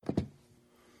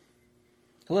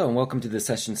Hello and welcome to the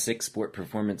Session 6 Sport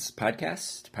Performance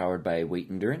Podcast, powered by Weight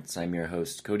Endurance. I'm your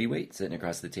host, Cody Weight, sitting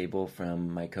across the table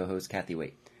from my co-host, Kathy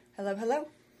Weight. Hello, hello.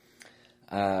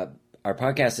 Our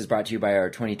podcast is brought to you by our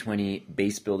 2020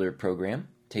 Base Builder program,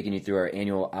 taking you through our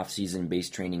annual off-season base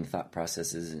training thought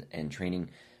processes and training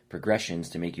progressions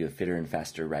to make you a fitter and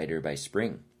faster rider by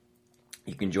spring.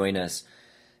 You can join us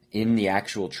in the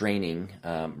actual training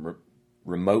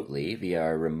remotely via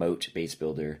our remote Base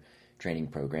Builder training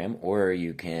program, or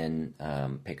you can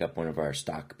pick up one of our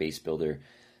stock Base Builder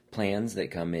plans that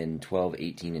come in 12,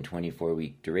 18, and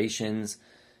 24-week durations,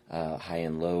 high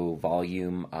and low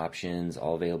volume options,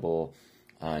 all available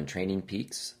on Training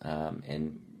Peaks.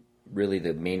 And really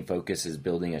the main focus is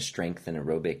building a strength and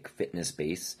aerobic fitness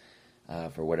base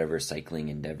for whatever cycling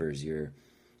endeavors you're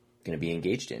going to be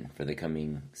engaged in for the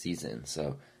coming season.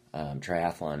 So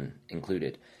triathlon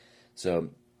included. So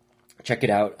check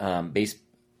it out.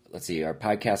 Let's see, our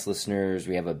podcast listeners,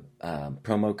 we have a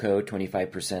promo code,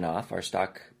 25% off our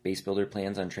stock Base Builder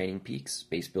plans on Training Peaks.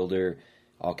 Base Builder,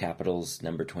 all capitals,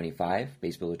 number 25,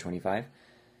 Base Builder 25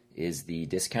 is the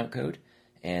discount code.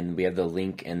 And we have the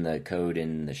link and the code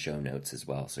in the show notes as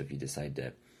well. So if you decide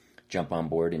to jump on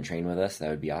board and train with us, that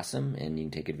would be awesome. And you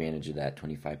can take advantage of that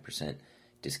 25%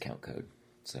 discount code.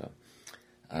 So,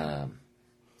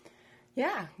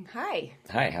 yeah, hi.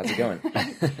 Hi, how's it going?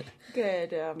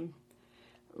 Good.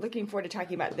 Looking forward to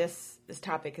talking about this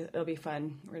topic. It'll be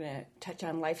fun. We're going to touch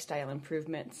on lifestyle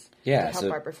improvements to help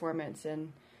our performance.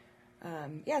 And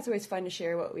it's always fun to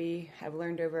share what we have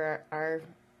learned over our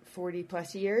 40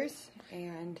 plus years.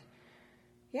 And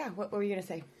what were you going to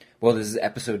say? Well, this is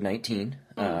episode 19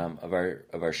 of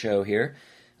our show here.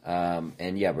 We're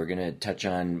going to touch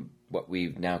on what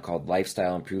we've now called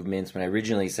lifestyle improvements. When I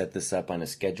originally set this up on a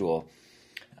schedule,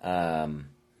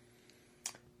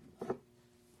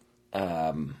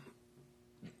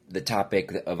 the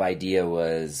topic of idea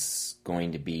was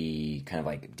going to be kind of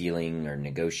like dealing or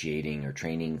negotiating or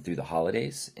training through the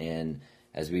holidays. And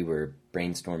as we were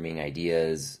brainstorming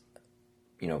ideas,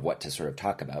 what to sort of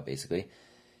talk about, basically,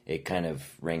 it kind of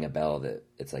rang a bell that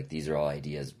it's like these are all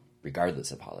ideas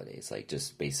regardless of holidays, like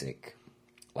just basic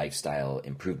lifestyle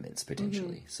improvements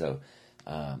potentially.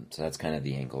 Mm-hmm. So that's kind of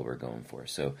the angle we're going for.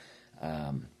 So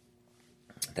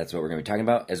that's what we're going to be talking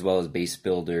about, as well as Base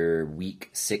Builder Week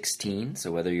 16.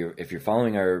 So if you're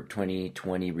following our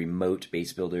 2020 remote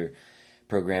Base Builder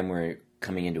program, we're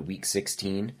coming into Week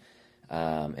 16,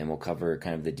 and we'll cover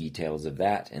kind of the details of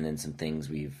that, and then some things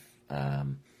we've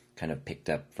kind of picked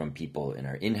up from people in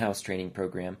our in-house training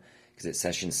program. Because at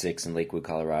Session 6 in Lakewood,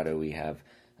 Colorado, we have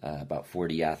about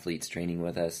 40 athletes training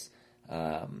with us,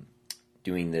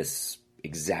 doing this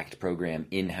exact program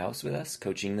in-house with us,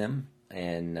 coaching them,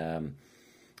 and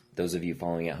those of you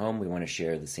following at home, we want to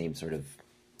share the same sort of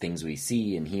things we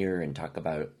see and hear and talk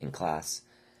about in class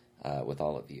with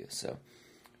all of you. So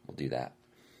we'll do that.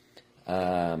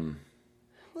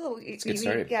 Let's get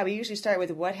started. We usually start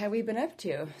with what have we been up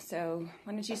to. So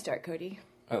why don't you start, Cody?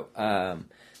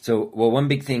 One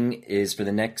big thing is for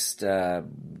the next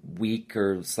week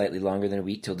or slightly longer than a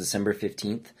week till December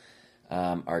 15th,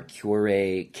 our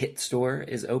Cure kit store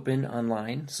is open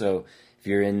online. So if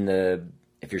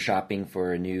you're shopping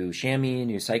for a new chamois,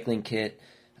 new cycling kit,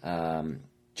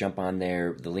 jump on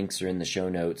there. The links are in the show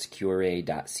notes, cure.ch/team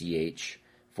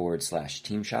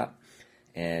shop.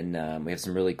 And we have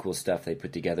some really cool stuff they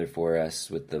put together for us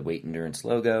with the Weight Endurance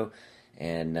logo.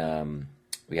 And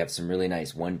we have some really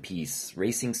nice one-piece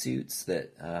racing suits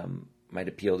that might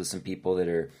appeal to some people that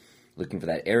are looking for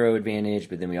that aero advantage.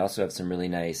 But then we also have some really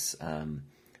nice,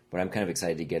 what I'm kind of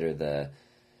excited to get are the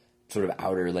sort of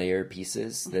outer layer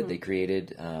pieces that they created.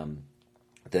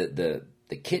 The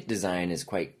kit design is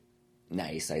quite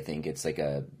nice, I think. It's like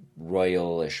a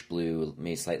royalish blue,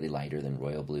 maybe slightly lighter than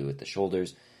royal blue at the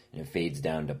shoulders, and it fades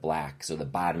down to black. So the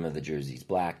bottom of the jersey is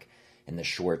black, and the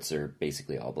shorts are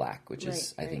basically all black, which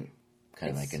is, I think,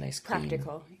 kind of like a nice, clean,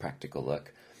 practical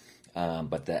look.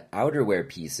 But the outerwear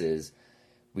pieces,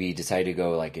 we decided to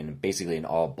go like basically an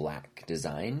all black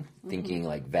design, thinking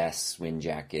like vests, wind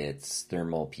jackets,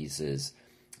 thermal pieces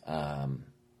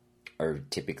are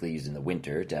typically used in the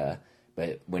winter,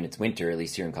 but when it's winter, at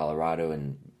least here in Colorado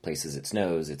and places it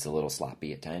snows, it's a little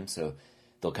sloppy at times. So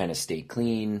they'll kind of stay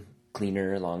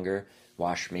cleaner, longer,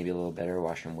 wash maybe a little better,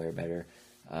 wash and wear better.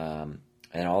 And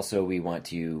also we want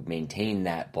to maintain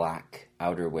that black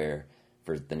outerwear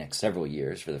for the next several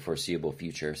years, for the foreseeable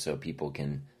future, so people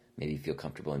can maybe feel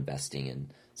comfortable investing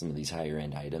in some of these higher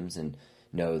end items and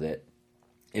know that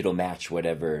it'll match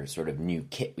whatever sort of new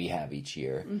kit we have each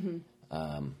year,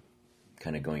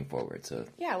 kind of going forward. So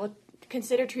we'll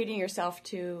consider treating yourself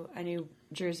to a new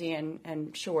jersey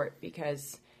and short,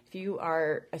 because if you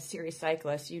are a serious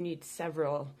cyclist, you need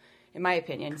several, in my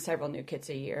opinion, several new kits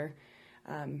a year,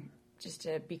 just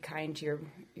to be kind to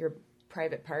your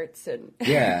private parts. And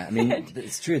yeah, I mean,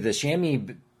 it's true. The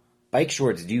chamois bike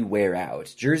shorts do wear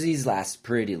out. Jerseys last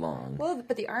pretty long. Well,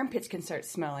 but the armpits can start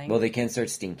smelling. Well, they can start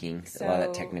stinking. So, a lot of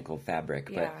that technical fabric.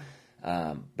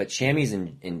 Yeah. But chamois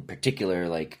in particular,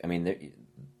 like, I mean,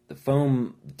 the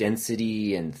foam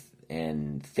density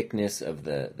and thickness of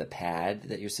the pad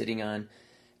that you're sitting on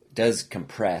does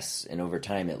compress, and over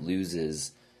time it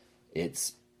loses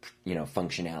its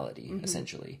functionality,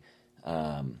 essentially,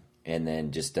 and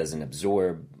then just doesn't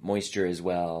absorb moisture as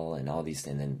well, and all these,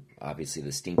 and then obviously the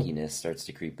stinkiness starts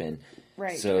to creep in.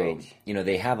 Right. So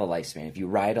they have a lifespan. If you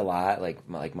ride a lot,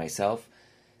 like myself,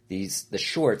 the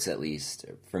shorts, at least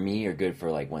for me, are good for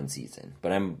like one season.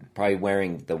 But I'm probably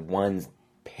wearing the one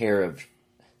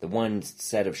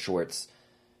set of shorts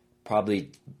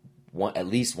probably at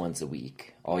least once a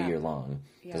week all year long,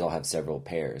 because I'll have several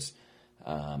pairs,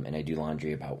 and I do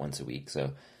laundry about once a week,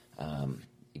 so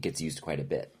it gets used quite a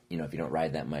bit. If you don't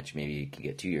ride that much, maybe you can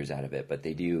get 2 years out of it, but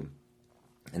they do,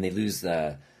 and they lose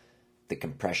the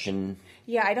compression.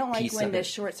 Yeah, I don't like when the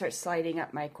shorts start sliding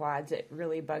up my quads. It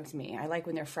really bugs me. I like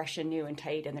when they're fresh and new and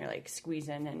tight, and they're like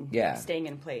squeezing and staying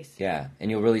in place. Yeah, and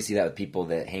you'll really see that with people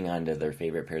that hang on to their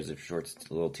favorite pairs of shorts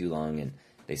a little too long, and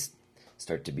they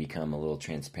start to become a little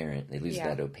transparent. They lose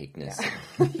that opaqueness. Yeah.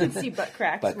 You can see butt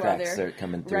cracks while they're start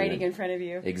coming through riding in front of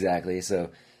you. Exactly.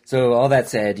 So all that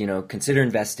said, consider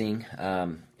investing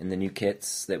in the new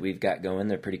kits that we've got going.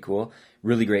 They're pretty cool.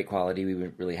 Really great quality. We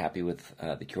were really happy with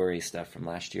the Cuore stuff from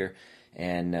last year.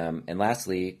 And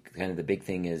lastly, kind of the big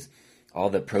thing is all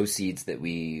the proceeds that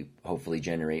we hopefully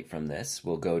generate from this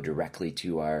will go directly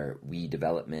to our WE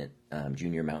Development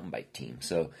junior mountain bike team.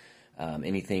 So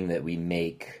anything that we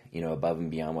make, above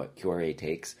and beyond what Cuore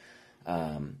takes,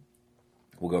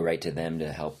 will go right to them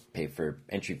to help pay for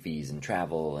entry fees and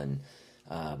travel and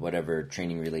whatever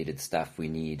training related stuff we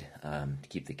need to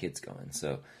keep the kids going.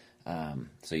 So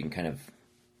you can kind of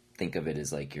think of it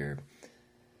as like you're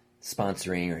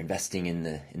sponsoring or investing in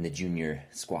the junior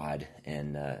squad,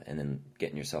 and then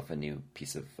getting yourself a new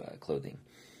piece of clothing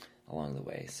along the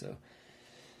way. So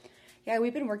yeah,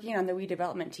 we've been working on the WE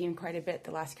Development team quite a bit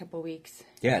the last couple of weeks.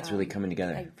 Yeah, it's really coming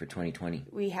together for 2020.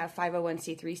 We have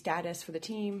 501c3 status for the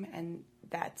team, and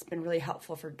that's been really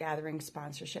helpful for gathering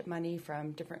sponsorship money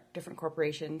from different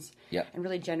corporations. Yep. And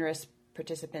really generous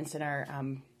participants in our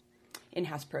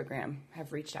in-house program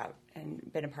have reached out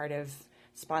and been a part of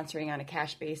sponsoring on a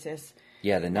cash basis.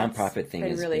 Yeah, the nonprofit thing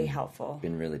has really helpful.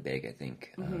 Been really big, I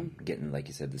think. Getting, like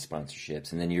you said, the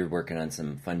sponsorships, and then you're working on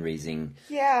some fundraising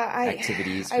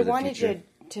activities for the future. I wanted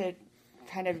to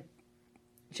kind of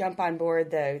jump on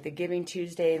board the Giving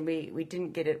Tuesday, and we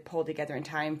didn't get it pulled together in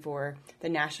time for the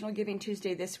National Giving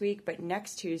Tuesday this week, but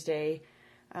next Tuesday,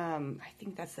 I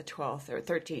think that's the 12th or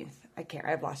 13th.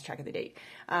 I've lost track of the date.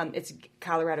 It's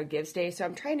Colorado Gives Day, so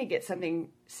I'm trying to get something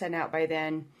sent out by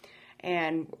then,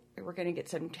 and we're going to get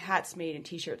some hats made and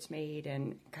T-shirts made,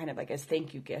 and kind of like as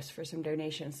thank you gifts for some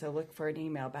donations. So look for an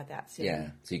email about that soon. Yeah,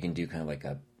 so you can do kind of like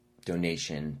a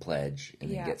donation pledge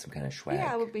and then get some kind of swag.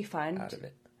 Yeah, it would be fun out of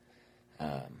it.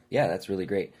 Yeah, that's really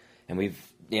great. And we've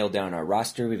nailed down our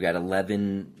roster. We've got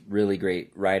 11 really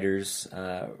great riders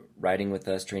riding with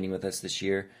us, training with us this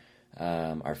year.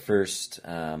 Our first,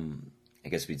 I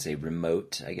guess we'd say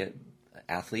remote,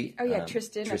 athlete. Oh yeah,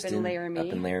 Tristan up in Laramie. Up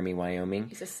in Laramie, Wyoming.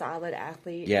 He's a solid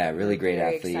athlete. Yeah, really great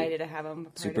athlete. Very excited to have him.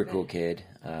 Super cool kid.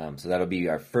 So that'll be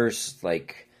our first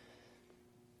non-local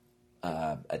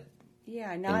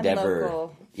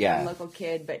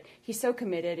kid, but he's so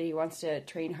committed. He wants to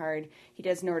train hard. He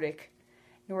does Nordic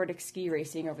ski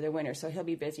racing over the winter, so he'll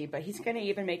be busy. But he's going to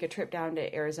even make a trip down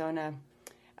to Arizona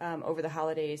over the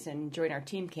holidays and join our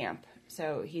team camp.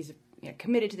 So he's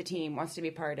committed to the team, wants to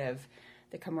be part of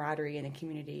the camaraderie and the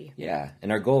community. Yeah,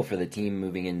 and our goal for the team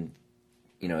moving in,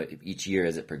 each year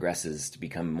as it progresses, to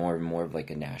become more and more of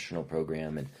like a national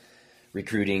program and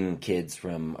recruiting kids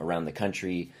from around the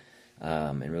country.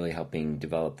 And really helping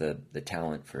develop the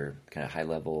talent for kind of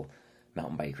high-level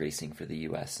mountain bike racing for the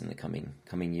U.S. in the coming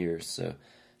years. So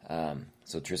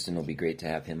Tristan will be great to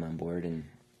have him on board. And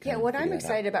what I'm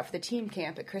excited about for the team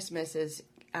camp at Christmas is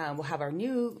we'll have our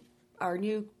new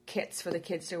kits for the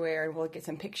kids to wear, and we'll get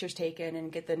some pictures taken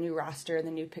and get the new roster and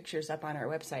the new pictures up on our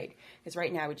website. Because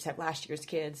right now we just have last year's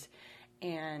kids.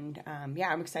 And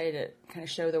I'm excited to kind of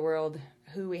show the world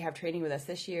who we have training with us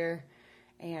this year,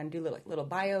 and do little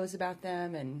bios about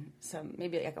them, and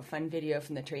maybe like a fun video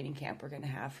from the training camp we're going to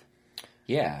have.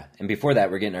 Yeah, and before that,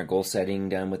 we're getting our goal setting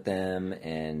done with them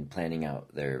and planning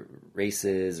out their race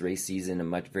season,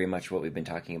 and very much what we've been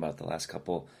talking about the last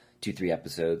 2-3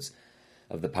 episodes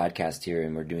of the podcast here,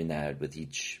 and we're doing that with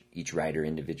each rider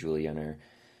individually on our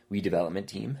development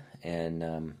team, and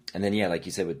then like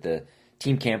you said, with the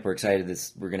team camp, we're excited.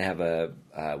 We're going to have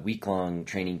a week-long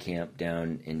training camp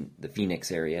down in the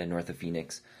Phoenix area, north of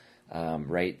Phoenix,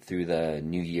 right through the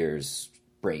New Year's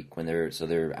break when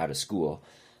they're out of school.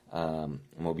 And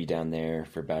we'll be down there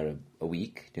for about a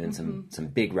week doing some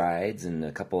big rides and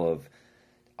a couple of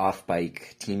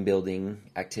off-bike team building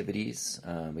activities.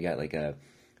 We got like a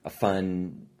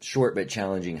fun, short but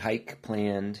challenging hike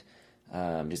planned,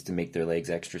 just to make their legs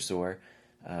extra sore.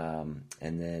 And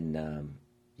then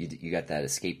you got that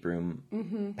escape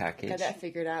room package. Got that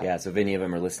figured out. Yeah, so if any of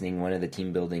them are listening, one of the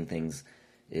team building things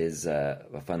is a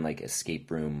fun like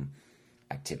escape room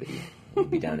activity. We'll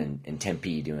be down in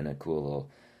Tempe doing a cool little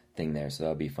thing there, so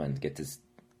that'll be fun.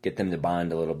 Get them to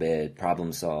bond a little bit,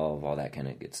 problem solve, all that kind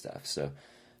of good stuff. So,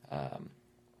 and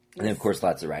then of course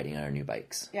lots of riding on our new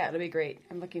bikes. Yeah, it'll be great.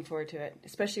 I'm looking forward to it,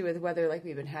 especially with weather like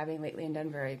we've been having lately in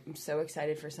Denver. I'm so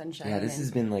excited for sunshine. Yeah, this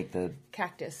has been like the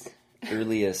cactus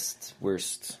earliest,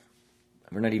 worst.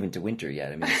 We're not even to winter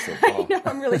yet. I mean, it's still fall. I know,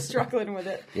 I'm really struggling with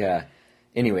it. Yeah.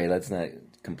 Anyway, let's not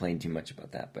complain too much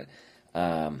about that, but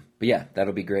yeah,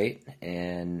 that'll be great.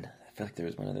 And I feel like there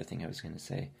was one other thing I was going to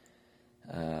say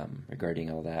regarding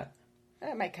all that.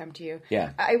 That might come to you.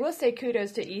 Yeah. I will say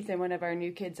kudos to Ethan, one of our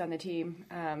new kids on the team,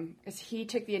 because he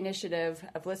took the initiative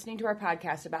of listening to our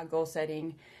podcast about goal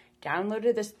setting,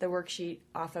 downloaded the worksheet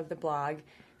off of the blog,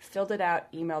 filled it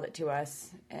out, emailed it to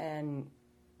us, and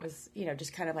was,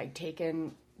 just kind of like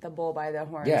taking the bull by the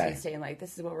horns and saying like,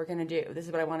 this is what we're going to do. This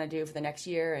is what I want to do for the next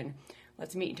year. And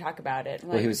let's meet and talk about it.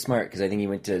 Well, he was smart because I think he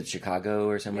went to Chicago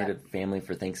or somewhere to family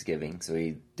for Thanksgiving. So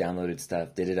he downloaded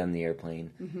stuff, did it on the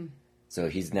airplane. Mm-hmm. So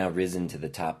he's now risen to the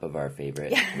top of our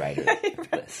favorite rider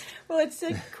list. Well, it's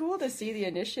cool to see the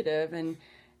initiative. And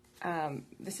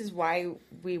this is why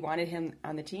we wanted him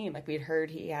on the team. Like, we'd heard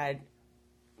he had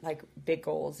like big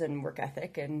goals and work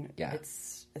ethic, and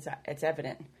it's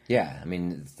evident. Yeah. I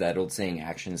mean, it's that old saying,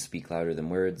 actions speak louder than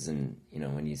words. And,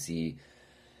 when you see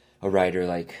a rider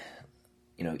like,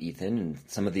 Ethan and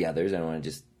some of the others, I don't want to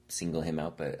just single him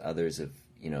out, but others of,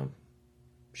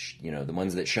 the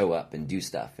ones that show up and do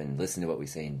stuff and listen to what we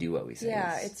say and do what we say.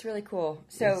 Yeah, it's really cool.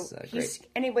 So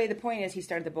anyway, the point is he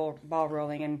started the ball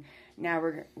rolling, and now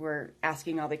we're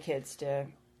asking all the kids to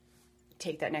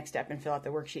take that next step and fill out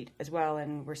the worksheet as well,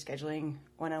 and we're scheduling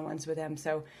one-on-ones with them.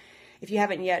 So if you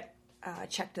haven't yet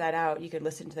checked that out, you could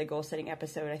listen to the goal setting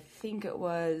episode. I think it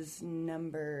was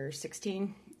number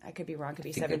 16. I could be wrong. It could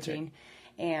be 17.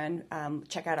 And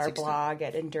check out our 16. Blog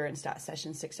at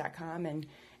endurance.session6.com, and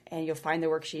you'll find the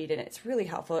worksheet, and it's really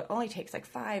helpful. It only takes like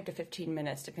 5 to 15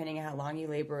 minutes, depending on how long you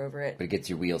labor over it. But it gets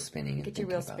your wheels spinning.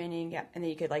 Yeah. And then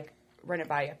you could like run it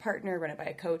by a partner, run it by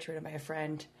a coach, run it by a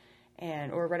friend,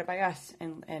 or run it by us,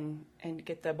 and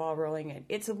get the ball rolling.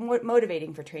 It's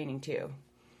motivating for training too.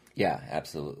 Yeah,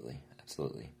 absolutely. So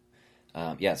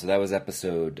that was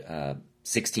episode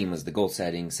 16 was the goal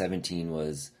setting, 17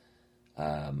 was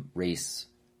race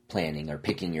planning or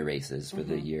picking your races for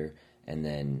the year, and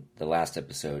then the last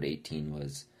episode 18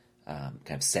 was kind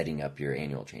of setting up your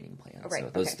annual training plan. Right, so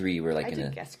those three were like I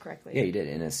did guess correctly. Yeah, you did,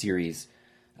 in a series.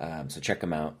 So check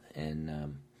them out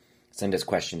and send us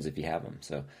questions if you have them.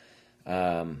 So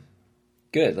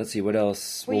good. Let's see what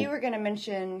else. Well, you were going to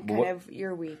mention of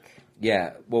your week.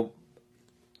 Yeah. Well,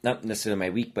 not necessarily my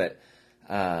week, but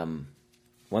one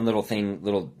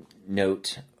little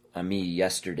note on me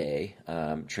yesterday,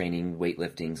 training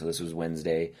weightlifting. So this was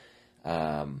Wednesday.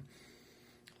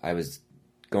 I was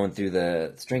going through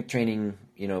the strength training,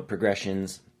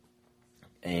 progressions,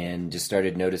 and just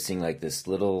started noticing like this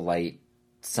little light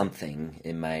something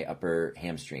in my upper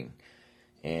hamstring,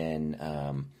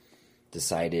 and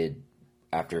decided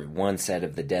after one set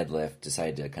of the deadlift,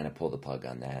 decided to kind of pull the plug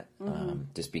on that,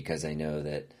 just because I know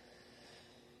that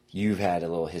you've had a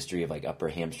little history of like upper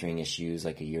hamstring issues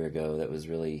like a year ago that was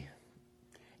really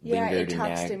lingered it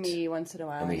talks to me once in a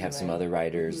while. And we have some other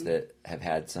riders that have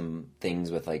had some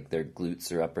things with like their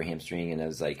glutes or upper hamstring, and I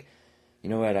was like, you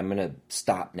know what, I'm going to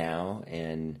stop now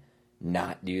and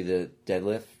not do the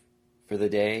deadlift for the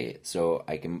day so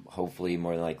I can hopefully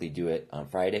more than likely do it on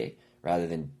Friday rather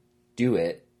than do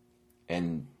it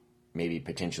and maybe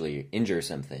potentially injure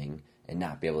something and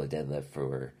not be able to deadlift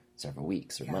for several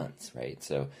weeks or months, right?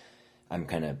 So I'm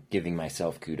kind of giving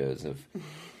myself kudos of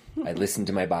I listened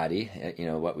to my body,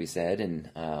 what we said, and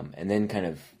then kind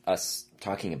of us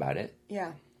talking about it.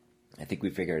 Yeah. I think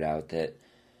we figured out that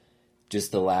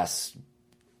just the last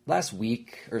last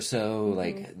week or so,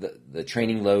 like the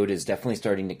training load is definitely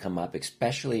starting to come up,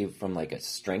 especially from like a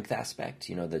strength aspect.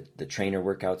 You know, the trainer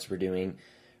workouts we're doing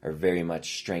are very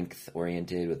much strength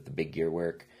oriented with the big gear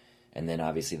work. And then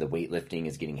obviously the weightlifting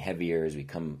is getting heavier as we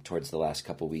come towards the last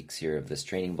couple weeks here of this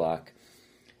training block.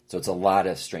 So it's a lot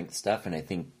of strength stuff. And I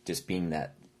think just being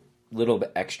that little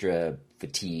bit extra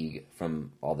fatigue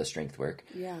from all the strength work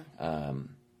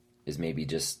is maybe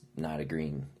just not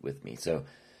agreeing with me. So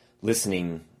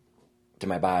listening to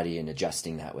my body and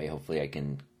adjusting that way, hopefully I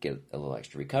can get a little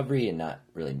extra recovery and not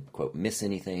really, quote, miss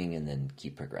anything and then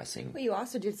keep progressing. Well, you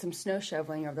also did some snow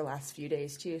shoveling over the last few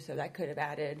days too, so that could have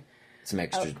added some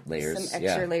extra layers. Some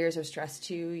extra layers of stress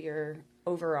to your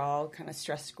overall kind of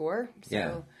stress score.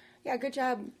 So, yeah, good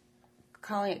job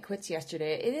calling it quits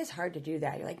yesterday. It is hard to do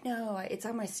that. You're like, no, it's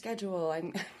on my schedule.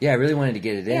 I really wanted to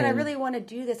get it in. And I really want to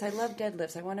do this. I love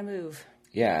deadlifts. I want to move.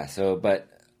 Yeah, so, but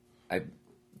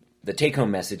the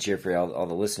take-home message here for all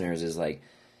the listeners is like,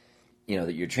 you know,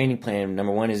 that your training plan,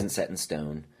 number one, isn't set in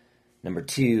stone. Number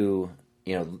two,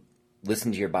 you know,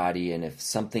 listen to your body, and if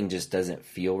something just doesn't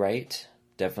feel right,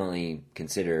 definitely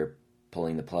consider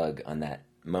pulling the plug on that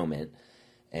moment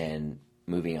and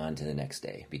moving on to the next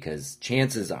day. Because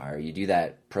chances are, you do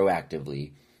that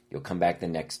proactively, you'll come back the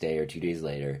next day or 2 days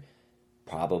later,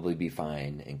 probably be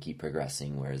fine and keep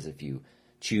progressing. Whereas if you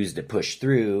choose to push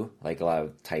through, like a lot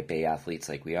of type A athletes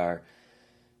like we are,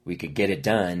 we could get it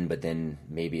done, but then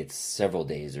maybe it's several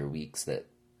days or weeks that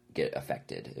get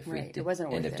affected if we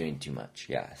end up doing too much.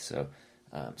 Yeah, so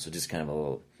just kind of a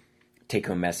little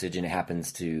take-home message, and it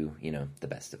happens to, you know, the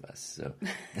best of us. So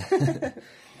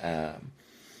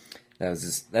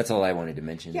that's all I wanted to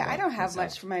mention. Yeah, I don't have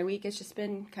much for my week. It's just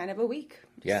been kind of a week.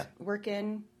 Just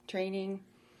working, training,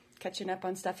 catching up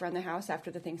on stuff around the house after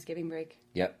the Thanksgiving break.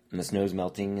 Yep, and the snow's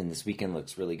melting, and this weekend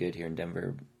looks really good here in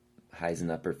Denver. Highs in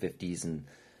the upper 50s and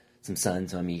some sun,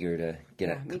 so I'm eager to get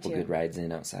a couple good rides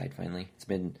in outside finally. It's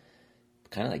been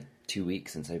kind of like 2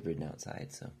 weeks since I've ridden outside,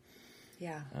 so.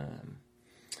 Yeah.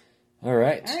 All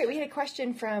right. We had a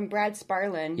question from Brad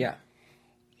Sparlin. Yeah.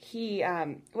 He,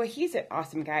 he's an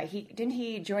awesome guy. Didn't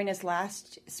he join us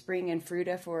last spring in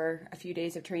Fruita for a few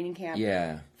days of training camp?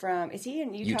 Yeah. Is he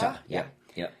in Utah? Yeah.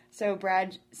 So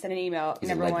Brad sent an email.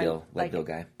 He's a Leadville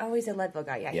guy. Oh, he's a Leadville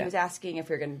guy. Yeah. He was asking if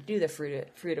we were going to do the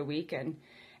Fruita week, and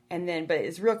then, but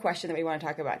his real question that we want to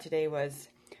talk about today was,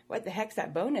 what the heck's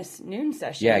that bonus noon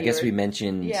session? Yeah, I guess we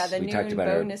mentioned. Yeah, the noon talked about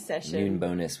bonus session. Noon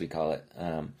bonus, we call it.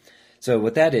 So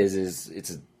what that is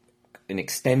it's an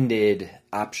extended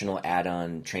optional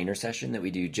add-on trainer session that we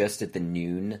do just at the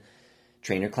noon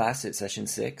trainer class at session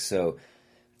 6. So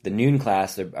the noon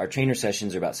class, our trainer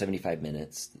sessions are about 75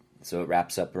 minutes. So it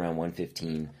wraps up around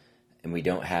 1:15, and we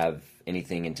don't have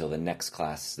anything until the next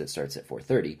class that starts at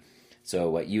 4:30. So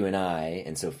what you and I,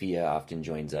 and Sophia often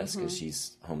joins us because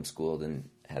she's homeschooled and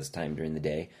has time during the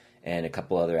day, and a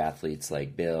couple other athletes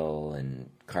like Bill and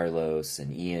Carlos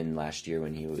and Ian last year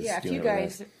when he was doing it. Yeah, a few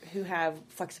guys who have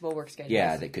flexible work schedules.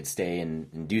 Yeah, that could stay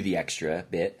and do the extra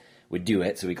bit would do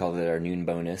it. So we call it our noon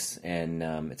bonus, and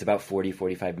it's about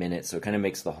 45 minutes. So it kind of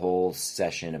makes the whole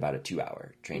session about a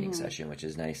 2-hour training session, which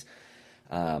is nice.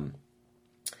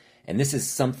 And this is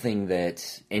something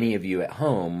that any of you at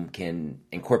home can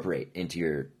incorporate into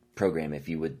your program if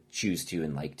you would choose to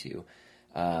and like to.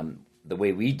 The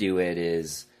way we do it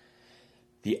is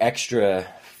the extra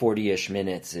 40-ish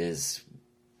minutes is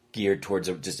geared towards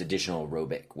just additional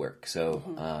aerobic work.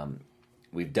 So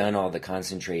we've done all the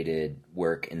concentrated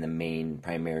work in the main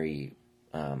primary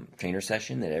trainer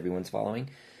session that everyone's following,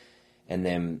 and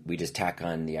then we just tack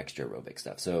on the extra aerobic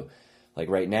stuff. So like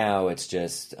right now, it's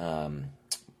just...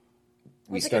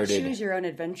 we started. Like a choose your own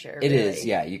adventure. It is,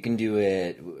 yeah. You can do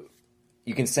it.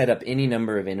 You can set up any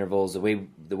number of intervals. The way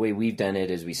we've done it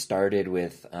is we started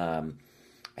with,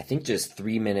 I think, just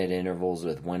 3-minute intervals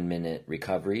with 1-minute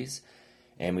recoveries,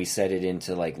 and we set it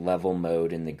into like level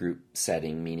mode in the group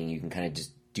setting, meaning you can kind of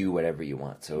just do whatever you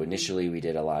want. So initially, we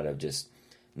did a lot of just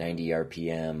 90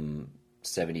 RPM,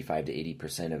 75 to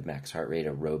 80% of max heart rate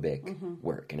aerobic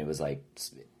work, and it was like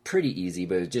pretty easy,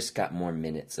 but it just got more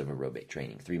minutes of aerobic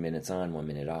training. 3 minutes on, 1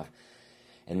 minute off.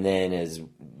 And then as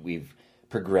we've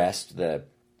progressed, the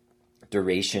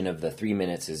duration of the 3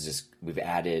 minutes is just, we've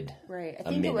added right. I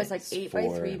think it was like 8 by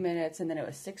 3 minutes, and then it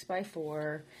was 6 by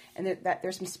 4, and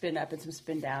there's some spin up and some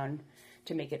spin down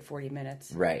to make it 40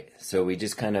 minutes. Right. So we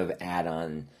just kind of add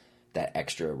on that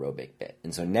extra aerobic bit.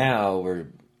 And so now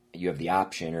you have the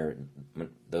option, or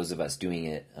those of us doing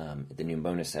it at the noon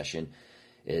bonus session,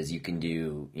 is you can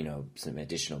do, some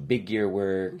additional big gear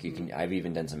work. I've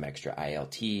even done some extra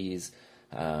ILTs,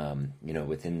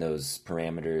 within those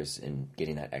parameters and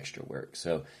getting that extra work.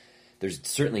 So there's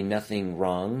certainly nothing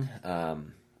wrong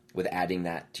with adding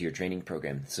that to your training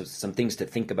program. So some things to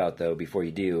think about, though, before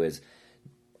you do is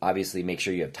obviously make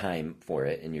sure you have time for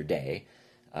it in your day,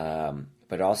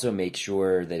 but also make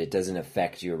sure that it doesn't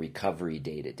affect your recovery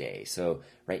day to day. So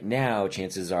right now,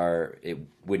 chances are it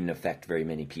wouldn't affect very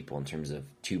many people in terms of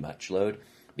too much load,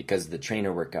 because the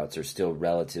trainer workouts are still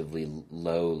relatively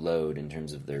low load in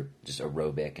terms of their just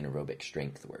aerobic and aerobic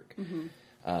strength work.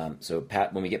 So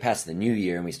when we get past the new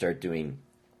year and we start doing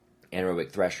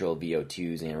anaerobic threshold,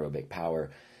 VO2s, anaerobic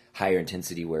power, higher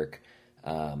intensity work,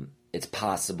 it's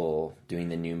possible doing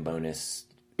the noon bonus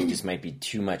just might be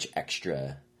too much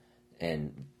extra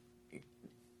and,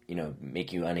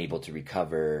 make you unable to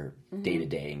recover day to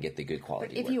day and get the good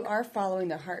quality work. But if you are following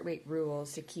the heart rate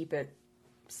rules to keep it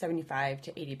 75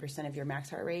 to 80% of your max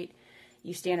heart rate,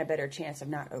 you stand a better chance of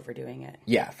not overdoing it.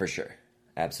 Yeah, for sure.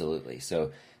 Absolutely.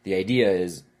 So the idea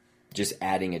is just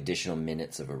adding additional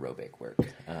minutes of aerobic work.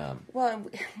 Well,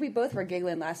 we both were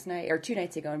giggling last night or 2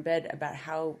 nights ago in bed about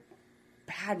how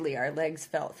badly our legs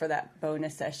felt for that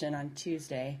bonus session on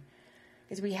Tuesday.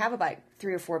 Because we have about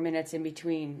 3 or 4 minutes in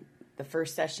between the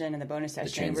first session and the bonus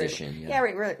session. The transition,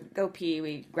 we're go pee,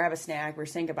 we grab a snack, we're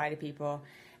saying goodbye to people.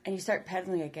 And you start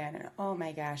pedaling again, and oh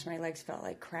my gosh, my legs felt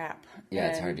like crap. Yeah,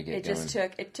 it's hard to get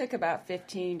going. It took about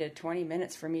 15 to 20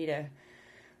 minutes for me to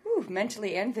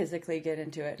mentally and physically get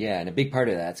into it. Yeah, and a big part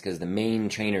of that's because the main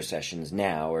trainer sessions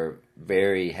now are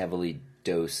very heavily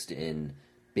dosed in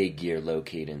big gear, low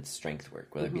cadence strength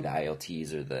work, whether it be the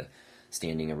ILTs or the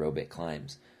standing aerobic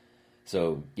climbs.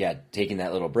 So yeah, taking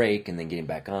that little break and then getting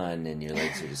back on, and your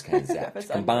legs are just kind of zapped,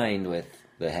 combined with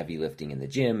the heavy lifting in the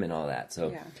gym and all that.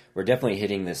 So we're definitely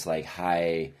hitting this like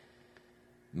high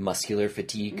muscular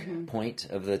fatigue point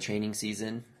of the training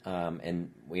season.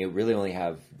 And we really only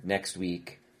have next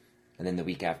week, and then the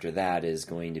week after that is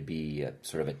going to be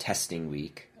sort of a testing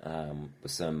week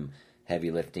with some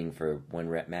heavy lifting for 1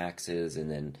 rep maxes, and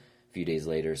then a few days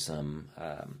later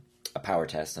a power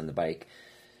test on the bike.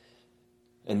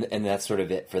 And that's sort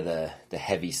of it for the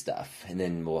heavy stuff. And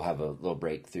then we'll have a little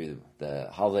break through the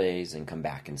holidays and come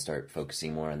back and start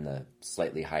focusing more on the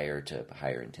slightly higher to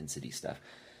higher intensity stuff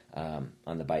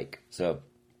on the bike. So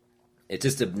it's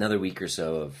just another week or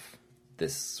so of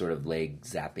this sort of leg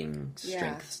zapping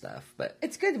strength stuff. But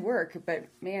it's good work, but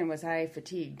man, was I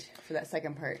fatigued for that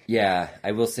second part. Yeah,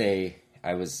 I will say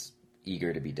I was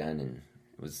eager to be done and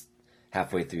was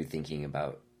halfway through thinking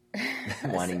about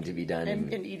wanting to be done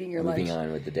and eating your moving lunch.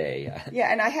 On with the day.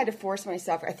 Yeah, and I had to force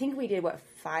myself. I think we did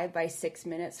 5 by 6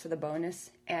 minutes for the bonus,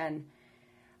 and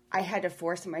I had to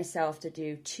force myself to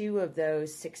do 2 of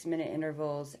those 6-minute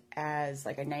intervals as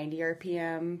like a 90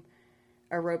 RPM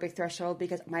aerobic threshold,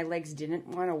 because my legs didn't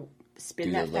want to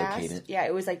spin that fast. Cadence. Yeah,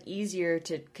 it was like easier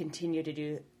to continue to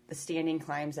do the standing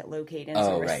climbs at low cadence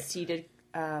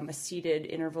a seated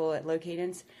interval at low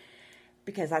cadence,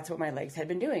 because that's what my legs had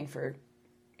been doing for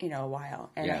a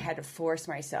while. And I had to force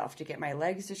myself to get my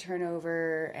legs to turn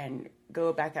over and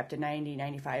go back up to 90,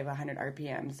 95, 100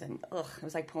 RPMs. And it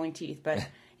was like pulling teeth. But,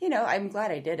 I'm glad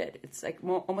I did it. It's like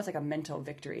almost like a mental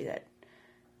victory that,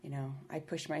 I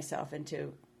pushed myself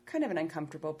into kind of an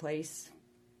uncomfortable place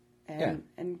and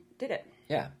did it.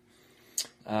 Yeah.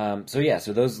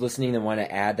 So those listening that want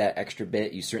to add that extra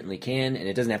bit, you certainly can. And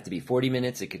it doesn't have to be 40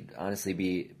 minutes. It could honestly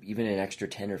be even an extra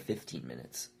 10 or 15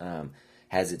 minutes.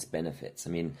 Has its benefits. I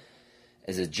mean,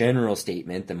 as a general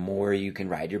statement, the more you can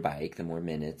ride your bike, the more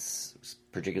minutes,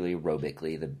 particularly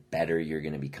aerobically, the better you're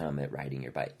going to become at riding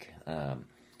your bike.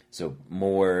 So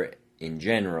more in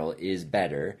general is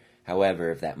better.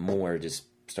 However, if that more just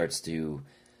starts to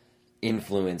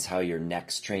influence how your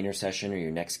next trainer session or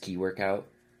your next key workout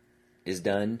is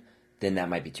done, then that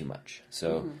might be too much.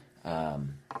 So,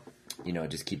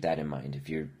 just keep that in mind. If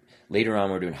you're later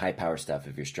on, we're doing high power stuff.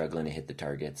 If you're struggling to hit the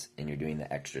targets and you're doing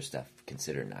the extra stuff,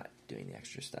 consider not doing the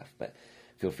extra stuff. But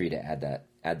feel free to add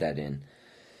that in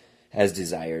as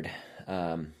desired.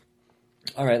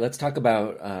 All right, let's talk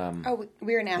about.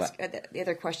 We were going to ask the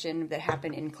other question that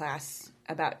happened in class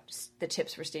about the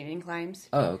tips for standing climbs.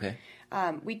 Oh, okay.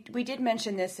 We did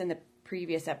mention this in the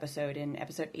previous episode, in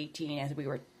episode 18, as we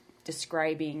were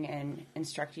describing and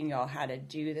instructing y'all how to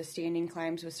do the standing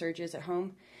climbs with surges at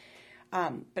home.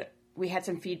 But we had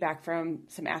some feedback from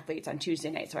some athletes on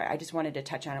Tuesday night, so I just wanted to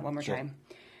touch on it one more time.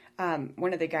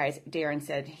 One of the guys, Darren,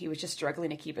 said he was just struggling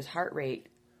to keep his heart rate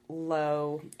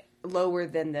lower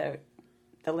than the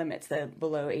limits,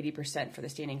 below 80% for the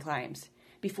standing climbs,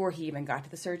 before he even got to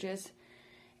the surges.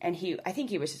 And I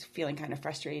think he was just feeling kind of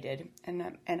frustrated.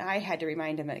 And I had to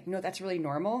remind him that, no, that's really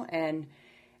normal. And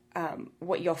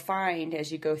what you'll find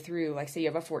as you go through, like say you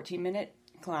have a 14-minute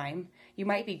climb, you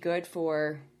might be good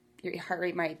for your heart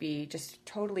rate might be just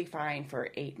totally fine for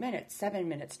 8 minutes, 7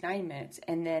 minutes, 9 minutes.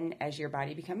 And then as your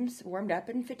body becomes warmed up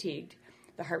and fatigued,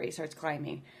 the heart rate starts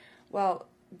climbing. Well,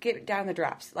 get down the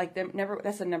drops.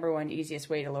 That's the number one easiest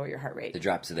way to lower your heart rate. The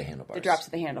drops of the handlebars. The drops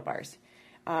of the handlebars.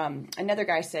 Another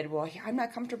guy said, well, I'm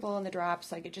not comfortable in the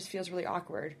drops. Like, it just feels really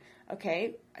awkward.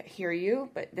 Okay, I hear you,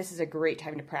 but this is a great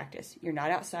time to practice. You're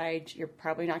not outside. You're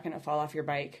probably not going to fall off your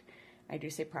bike. I do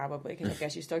say probably because I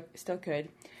guess you still could.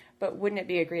 But wouldn't it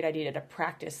be a great idea to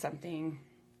practice something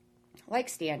like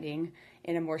standing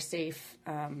in a more safe,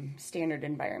 standard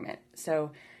environment?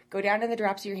 So go down to the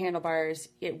drops of your handlebars.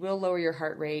 It will lower your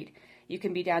heart rate. You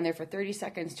can be down there for 30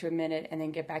 seconds to a minute and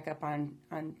then get back up on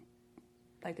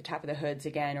like the top of the hoods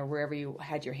again or wherever you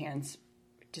had your hands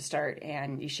to start,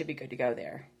 and you should be good to go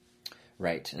there.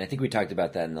 Right. And I think we talked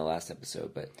about that in the last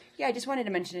episode, but yeah, I just wanted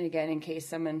to mention it again in case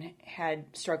someone had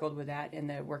struggled with that in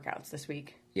the workouts this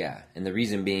week. Yeah. And the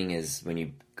reason being is when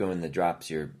you go in the drops,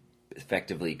 you're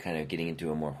effectively kind of getting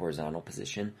into a more horizontal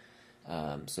position.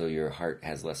 So your heart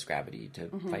has less gravity to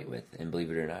fight with. And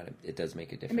believe it or not, it does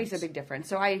make a difference. It makes a big difference.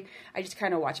 So I just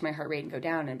kind of watch my heart rate and go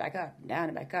down and back up, down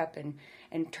and back up,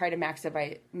 and try to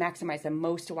maximize the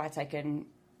most watts I can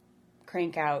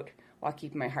crank out while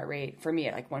keeping my heart rate, for me,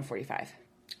 at like 145.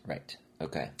 Right.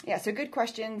 Okay. Yeah, so good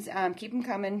questions. Keep them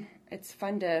coming. It's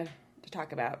fun to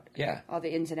talk about. Yeah. All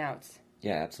the ins and outs.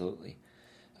 Yeah, absolutely.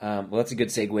 Well, that's a good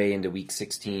segue into week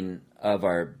 16 of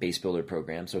our Base Builder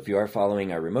program. So if you are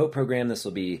following our remote program, this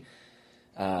will be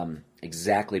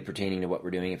exactly pertaining to what we're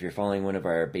doing. If you're following one of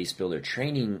our Base Builder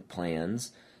training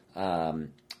plans,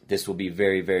 this will be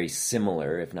very, very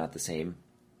similar, if not the same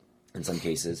in some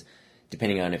cases,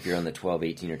 depending on if you're on the 12,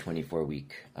 18, or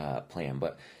 24-week plan.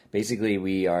 But basically,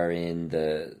 we are in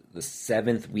the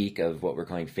 7th week of what we're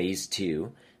calling Phase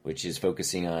 2, which is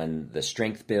focusing on the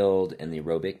strength build and the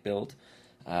aerobic build.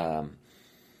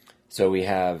 So we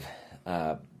have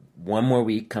one more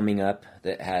week coming up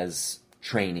that has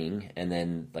training, and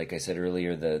then, like I said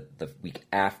earlier, the week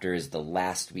after is the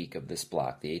last week of this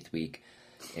block, the 8th week,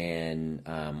 and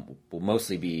we'll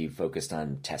mostly be focused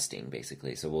on testing,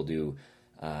 basically. So we'll do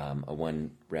a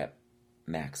 1-rep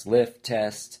max lift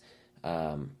test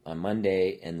on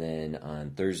Monday, and then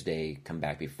on Thursday come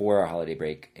back before our holiday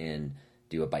break and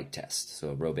do a bike test,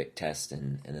 so aerobic test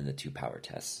and then the 2 power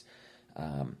tests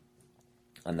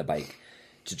on the bike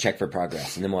to check for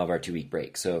progress, and then we'll have our 2-week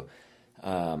break. So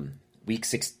week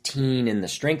 16 in the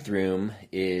strength room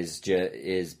is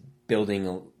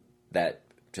building that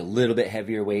to a little bit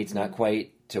heavier weights, not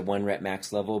quite to 1-rep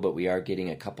max level, but we are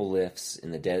getting a couple lifts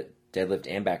in the deadlift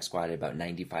and back squat at about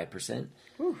 95%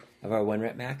 of our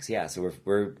 1-rep max. Yeah, so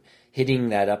we're hitting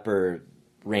that upper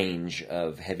range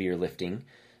of heavier lifting,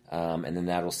 and then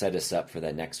that'll set us up for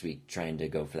that next week, trying to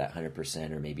go for that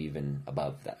 100% or maybe even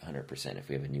above that 100% if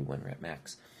we have a new 1-rep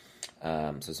max.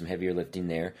 So some heavier lifting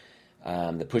there.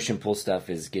 The push and pull stuff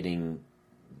is getting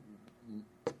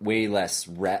way less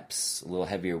reps, a little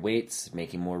heavier weights,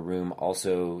 making more room.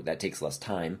 Also, that takes less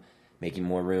time, making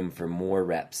more room for more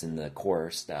reps in the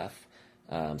core stuff.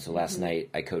 So last night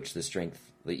I coached the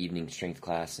evening strength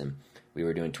class, and we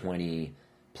were doing 20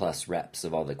 plus reps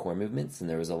of all the core movements, and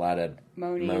there was a lot of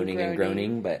moaning and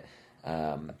groaning, but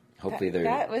hopefully their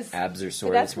abs are sore.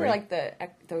 But that's where like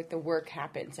the work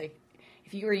happens. Like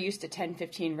if you were used to 10,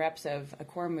 15 reps of a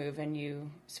core move and you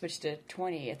switch to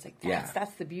 20, it's like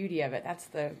that's the beauty of it. That's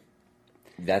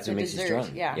what makes you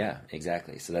strong. Yeah,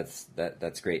 exactly. So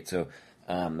that's great. So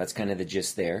that's kind of the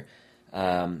gist there.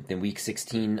 Then week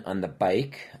 16 on the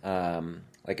bike.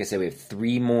 Like I said, we have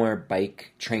 3 more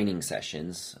bike training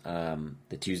sessions,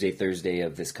 the Tuesday, Thursday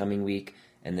of this coming week,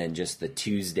 and then just the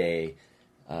Tuesday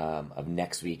of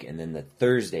next week, and then the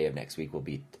Thursday of next week will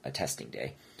be a testing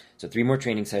day. So 3 more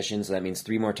training sessions, so that means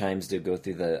 3 more times to go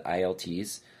through the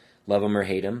ILTs. Love them or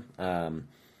hate them.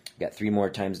 Got 3 more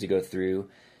times to go through.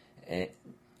 And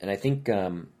I think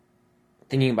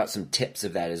thinking about some tips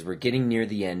of that is we're getting near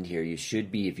the end here. You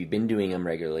should be, if you've been doing them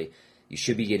regularly, you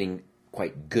should be getting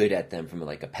quite good at them from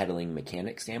like a pedaling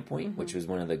mechanic standpoint, which was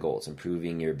one of the goals,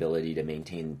 improving your ability to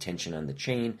maintain tension on the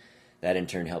chain. That in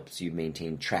turn helps you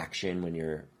maintain traction when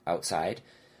you're outside,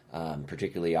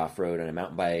 particularly off-road on a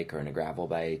mountain bike or on a gravel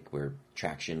bike where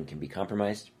traction can be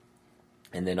compromised.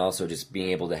 And then also just being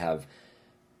able to have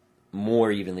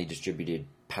more evenly distributed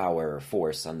power or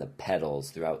force on the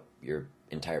pedals throughout your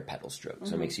entire pedal stroke.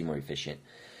 So it makes you more efficient.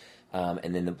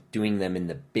 And then doing them in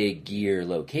the big gear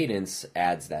low cadence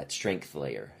adds that strength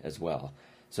layer as well.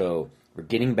 So we're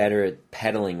getting better at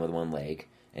pedaling with one leg.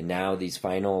 And now these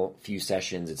final few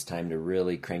sessions, it's time to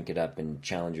really crank it up and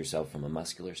challenge yourself from a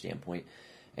muscular standpoint.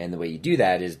 And the way you do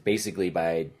that is basically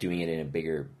by doing it in a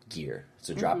bigger gear.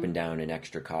 So dropping down an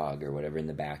extra cog or whatever in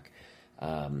the back.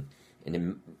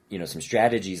 And some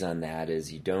strategies on that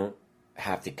is you don't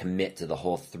have to commit to the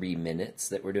whole 3 minutes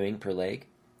that we're doing per leg.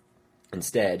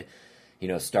 Instead,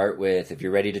 start with, if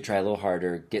you're ready to try a little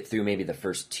harder, get through maybe the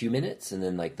first 2 minutes, and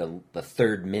then like the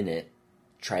third minute,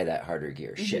 try that harder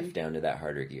gear, shift down to that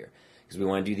harder gear. Because we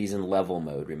want to do these in level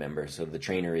mode, remember, so the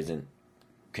trainer isn't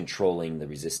controlling the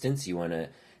resistance. You want to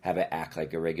have it act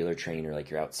like a regular trainer, like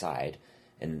you're outside,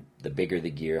 and the bigger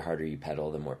the gear, harder you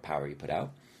pedal, the more power you put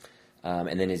out.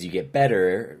 And then as you get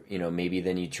better, maybe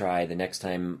then you try the next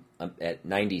time at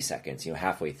 90 seconds,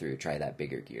 halfway through, try that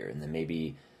bigger gear. And then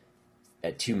maybe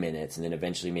at 2 minutes, and then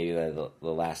eventually maybe the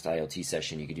last ILT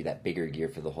session, you could do that bigger gear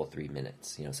for the whole 3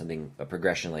 minutes. A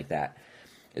progression like that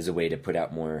is a way to put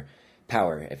out more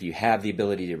power. If you have the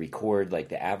ability to record like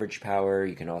the average power,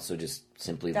 you can also just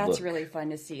simply look. That's really fun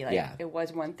to see. It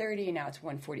was 130, now it's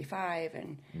 145.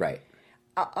 And right.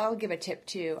 I'll give a tip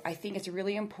too. I think it's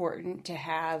really important to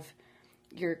have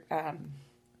your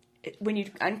when you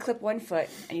unclip one foot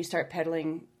and you start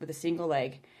pedaling with a single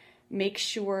leg, make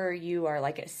sure you are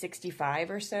like at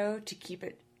 65 or so to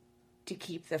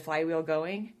keep the flywheel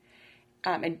going.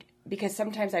 And because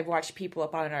sometimes I've watched people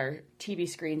up on our TV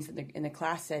screens in the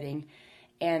class setting,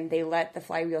 and they let the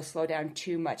flywheel slow down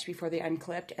too much before they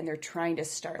unclipped, and they're trying to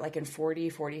start like in 40,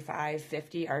 45,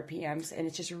 50 RPMs, and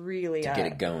it's just really to get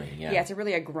it going. Yeah, it's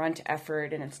really a grunt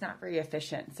effort, and it's not very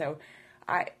efficient. So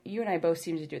you and I both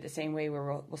seem to do it the same way, where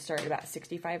we'll start at about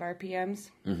 65 RPMs,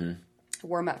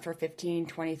 warm up for 15,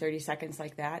 20, 30 seconds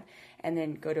like that, and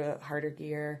then go to a harder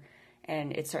gear,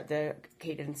 and the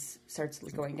cadence starts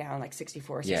going down like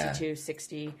 64, 62,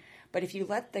 60. But if you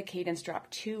let the cadence drop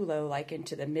too low, like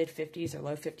into the mid 50s or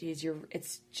low 50s,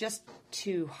 it's just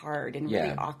too hard and really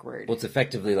awkward. Well, it's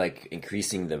effectively like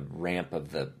increasing the ramp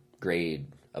of the grade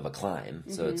of a climb,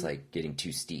 so it's like getting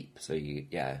too steep. So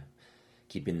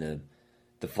keeping the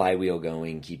flywheel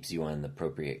going keeps you on the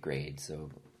appropriate grade. So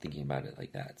thinking about it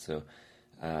like that. So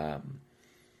so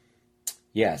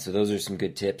those are some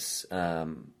good tips.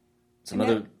 Go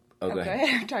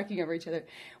ahead. We're talking over each other.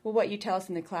 Well, what you tell us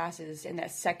in the class is in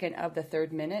that second of the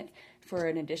third minute for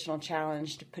an additional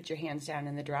challenge to put your hands down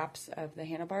in the drops of the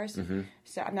handlebars.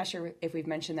 So I'm not sure if we've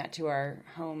mentioned that to our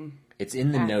home. It's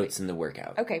in the notes in the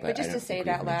workout. Okay, but just to say it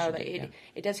out loud,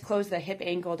 it does close the hip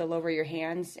angle to lower your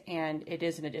hands, and it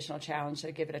is an additional challenge,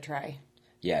 so give it a try.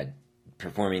 Yeah,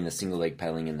 performing the single leg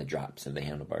pedaling in the drops of the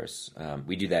handlebars.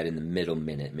 We do that in the middle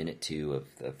minute 2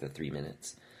 of the 3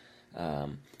 minutes.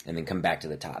 And then come back to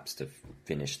the tops to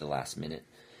finish the last minute.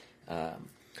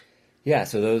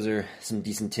 So those are some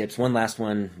decent tips. One last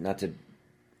one, not to,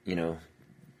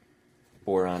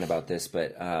 bore on about this,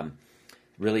 but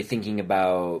really thinking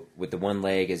about with the one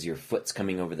leg as your foot's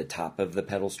coming over the top of the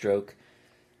pedal stroke,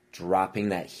 dropping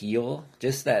that heel,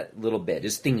 just that little bit,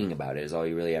 just thinking about it is all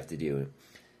you really have to do.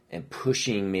 And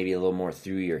pushing maybe a little more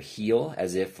through your heel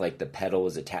as if like the pedal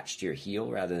was attached to your heel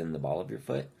rather than the ball of your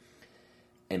foot.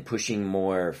 And pushing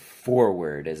more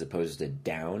forward as opposed to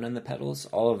down on the pedals.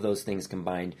 All of those things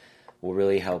combined will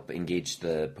really help engage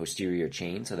the posterior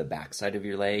chain, so the backside of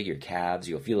your leg, your calves.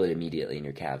 You'll feel it immediately in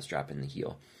your calves dropping the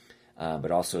heel.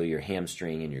 But also your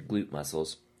hamstring and your glute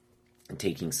muscles, and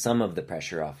taking some of the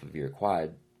pressure off of your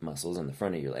quad muscles on the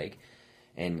front of your leg,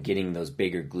 and getting those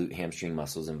bigger glute hamstring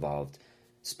muscles involved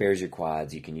spares your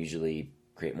quads. You can usually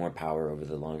create more power over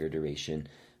the longer duration,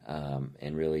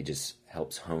 and really just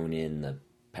helps hone in the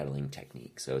pedaling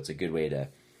technique. So it's a good way to,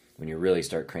 when you really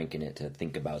start cranking it, to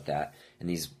think about that. And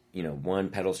these, one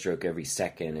pedal stroke every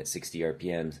second at 60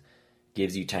 RPMs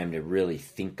gives you time to really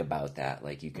think about that.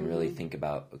 Like you can really think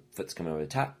about foot's coming over the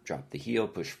top, drop the heel,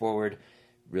 push forward,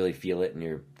 really feel it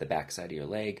in the backside of your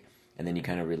leg. And then you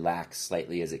kind of relax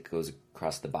slightly as it goes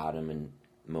across the bottom, and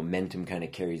momentum kind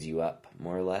of carries you up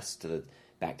more or less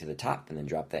back to the top, and then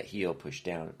drop that heel, push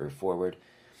down or forward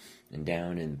and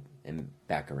down and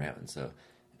back around. So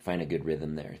find a good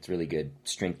rhythm there. It's really good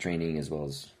strength training as well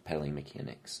as pedaling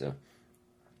mechanics.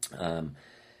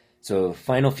 So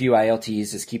final few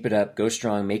ILTs, just keep it up, go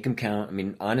strong, make them count. I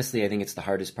mean, honestly, I think it's the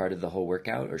hardest part of the whole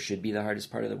workout, or should be the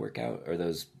hardest part of the workout, or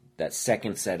that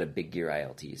second set of big gear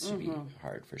ILTs should be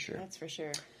hard for sure. That's for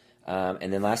sure.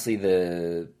 And then lastly,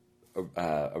 the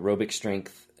aerobic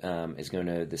strength is going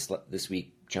to this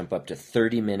week jump up to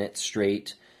 30 minutes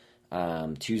straight.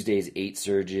 Tuesday's 8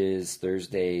 surges.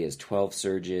 Thursday is 12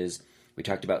 surges. We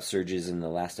talked about surges in the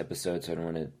last episode, so I don't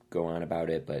want to go on about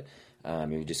it, but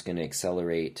you're just going to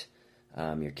accelerate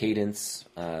your cadence,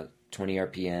 20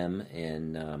 RPM,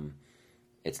 and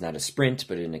it's not a sprint,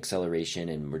 but an acceleration,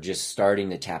 and we're just starting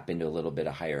to tap into a little bit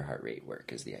of higher heart rate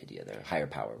work is the idea there, higher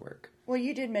power work. Well,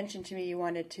 you did mention to me you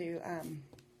wanted to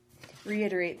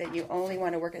reiterate that you only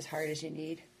want to work as hard as you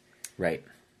need. Right.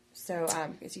 So,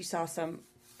 as you saw some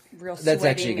real sweating. That's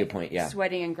actually a good point, yeah.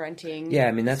 Sweating and grunting. Yeah,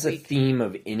 I mean, that's a theme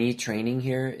of any training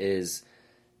here is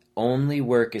only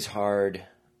work as hard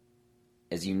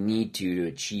as you need to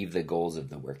achieve the goals of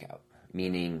the workout.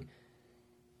 Meaning,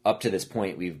 up to this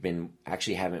point,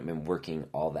 haven't been working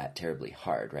all that terribly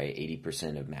hard, right?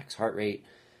 80% of max heart rate.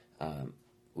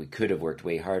 We could have worked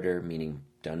way harder, meaning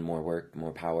done more work,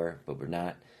 more power, but we're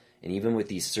not. And even with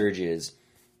these surges,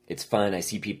 it's fun. I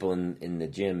see people in the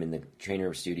gym, in the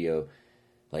trainer studio,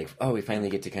 like, oh, we finally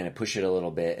get to kind of push it a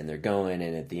little bit, and they're going,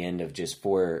 and at the end of just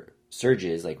 4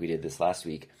 surges, like we did this last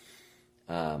week,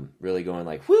 really going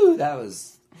like, whoo, that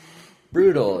was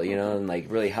brutal, and like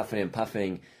really huffing and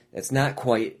puffing. That's not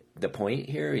quite the point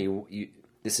here.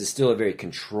 This is still a very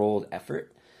controlled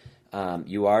effort.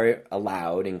 You are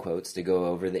allowed, in quotes, to go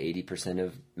over the 80%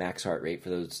 of max heart rate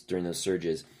for during those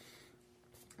surges,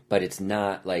 but it's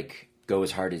not like go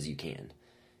as hard as you can,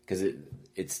 because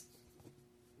it's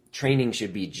training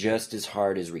should be just as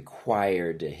hard as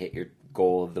required to hit your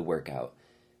goal of the workout,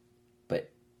 but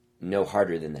no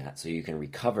harder than that, so you can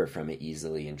recover from it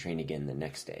easily and train again the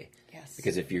next day. Yes,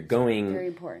 because if you're going very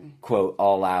important, quote,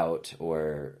 all out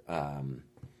or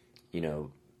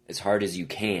as hard as you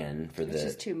can for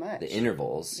the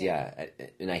intervals. Yeah.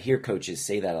 And I hear coaches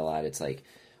say that a lot. It's like,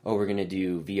 oh, we're going to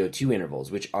do VO2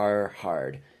 intervals, which are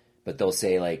hard, but they'll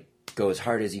say like, go as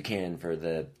hard as you can for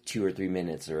the 2 or 3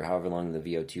 minutes or however long the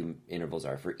VO2 intervals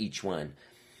are for each one.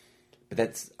 But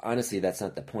that's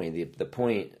not the point. The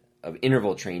point of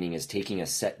interval training is taking a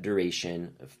set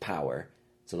duration of power.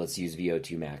 So let's use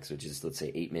VO2 max, which is, let's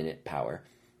say, 8-minute power,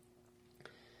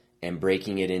 and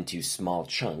breaking it into small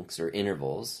chunks or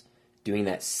intervals, doing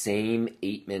that same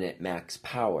 8-minute max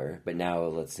power, but now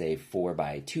let's say 4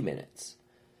 by 2 minutes.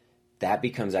 That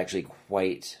becomes actually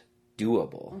quite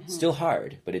doable. Mm-hmm. Still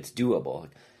hard, but it's doable.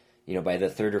 By the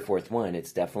 3rd or 4th one,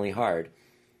 it's definitely hard,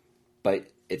 but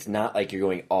it's not like you're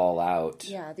going all out.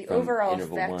 Yeah, the overall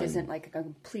effect isn't like a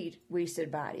complete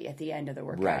wasted body at the end of the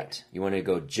workout. Right. You want to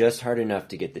go just hard enough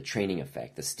to get the training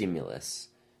effect, the stimulus.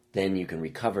 Then you can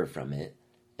recover from it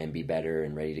and be better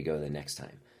and ready to go the next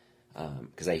time.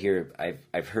 Because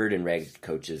I've heard in reg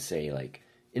coaches say like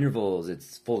intervals,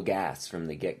 it's full gas from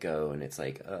the get go, and it's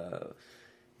like,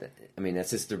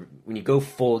 that's just when you go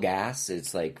full gas,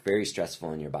 it's like very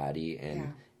stressful in your body,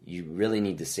 and you really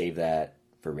need to save that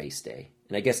for race day,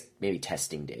 and I guess maybe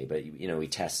testing day. But we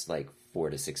test like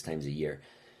 4 to 6 times a year,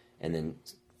 and then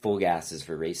full gas is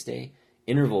for race day.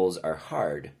 Intervals are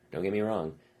hard. Don't get me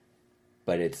wrong,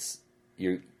 but it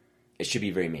should be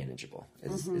very manageable.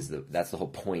 That's the whole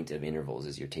point of intervals,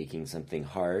 is you're taking something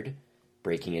hard,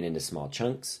 breaking it into small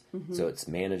chunks, so it's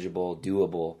manageable,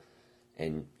 doable,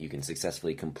 and you can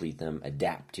successfully complete them,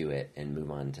 adapt to it, and move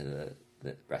on to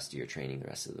the rest of your training the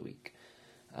rest of the week.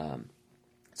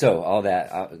 So all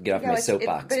that, I'll get off my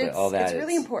soapbox, but all that... It's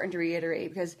really important to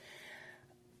reiterate, because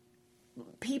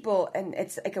people, and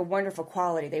it's like a wonderful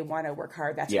quality, they want to work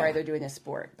hard, that's why they're doing this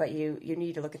sport, but you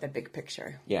need to look at the big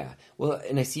picture. Yeah, well,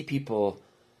 and I see people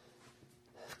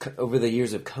over the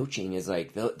years of coaching is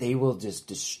like, they will just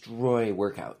destroy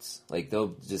workouts. Like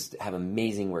they'll just have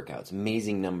amazing workouts,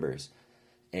 amazing numbers,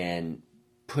 and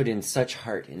put in such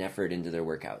heart and effort into their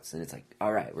workouts. And it's like,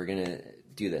 all right, we're going to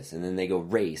do this. And then they go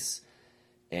race,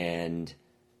 and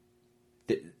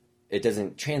it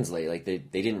doesn't translate. Like they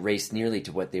didn't race nearly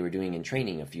to what they were doing in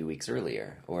training a few weeks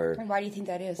earlier. And why do you think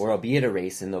that is? Or I'll be at a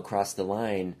race and they'll cross the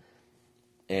line,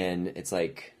 and it's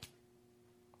like...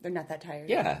 They're not that tired.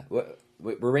 Yeah,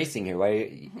 we're racing here.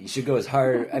 Why you should go as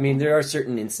hard? I mean, there are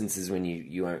certain instances when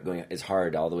you aren't going as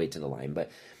hard all the way to the line,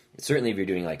 but certainly if you're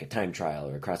doing like a time trial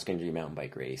or a cross-country mountain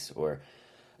bike race or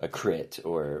a crit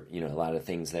or, a lot of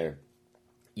things there,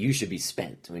 you should be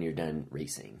spent when you're done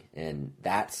racing. And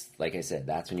that's, like I said,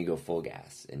 that's when you go full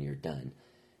gas and you're done.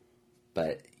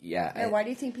 But yeah. Why do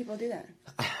you think people do that?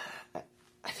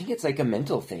 I think it's like a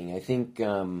mental thing. I think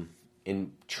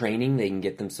in training they can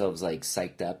get themselves like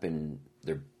psyched up, and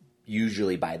they're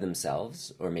usually by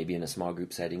themselves, or maybe in a small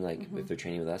group setting, like if they're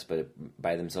training with us, but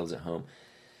by themselves at home.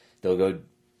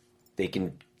 They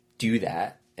can do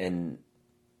that, and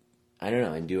I don't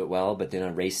know, and do it well, but then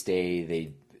on race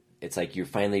day, it's like you're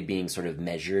finally being sort of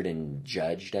measured and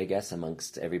judged, I guess,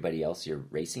 amongst everybody else you're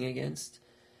racing against.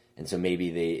 And so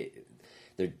maybe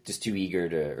they're just too eager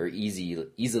or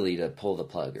easily to pull the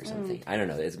plug or something. I don't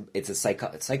know. It's a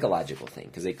psychological thing,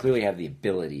 because they clearly have the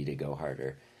ability to go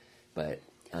harder, but...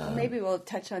 Maybe we'll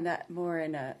touch on that more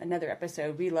in another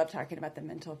episode. We love talking about the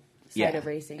mental side of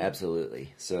racing.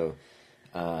 Absolutely. So,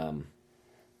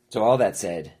 all that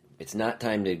said, it's not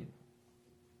time to,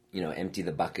 empty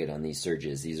the bucket on these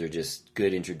surges. These are just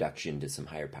good introduction to some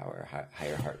higher power,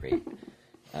 higher heart rate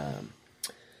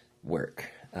work.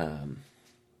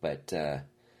 But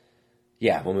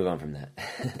we'll move on from that.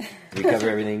 Did we cover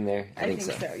everything there? I think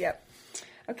so. Yep.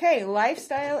 Okay,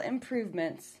 lifestyle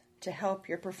improvements to help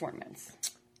your performance.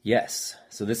 Yes.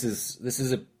 So this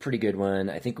is a pretty good one.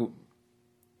 I think,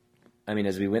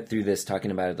 as we went through this,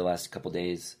 talking about it the last couple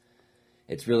days,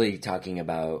 it's really talking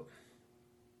about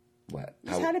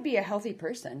just how to be a healthy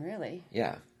person, really.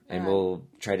 Yeah. And we'll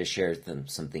try to share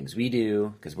some things we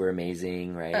do because we're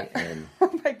amazing, right? And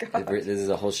oh my God. This is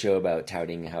a whole show about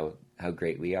touting how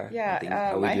great we are. Yeah.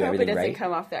 I hope it doesn't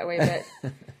come off that way,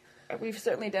 but we've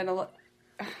certainly done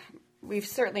we've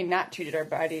certainly not treated our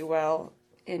body well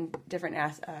in different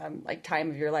time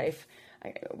of your life.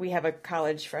 We have a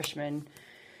college freshman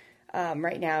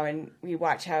right now, and we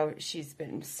watch how she's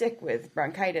been sick with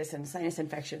bronchitis and sinus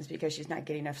infections because she's not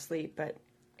getting enough sleep. But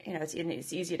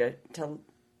it's easy to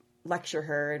lecture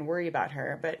her and worry about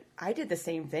her. But I did the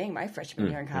same thing my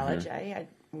freshman year in college. I had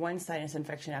one sinus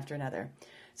infection after another.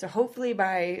 So hopefully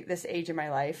by this age of my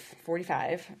life,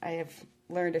 45, I have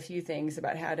learned a few things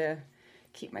about how to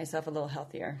keep myself a little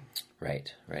healthier.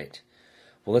 Right.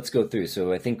 Well, let's go through.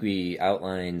 So I think we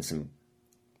outlined some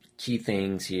key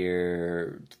things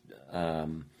here.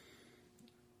 And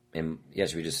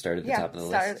should we just start at the top of the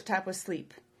list? Start at the top with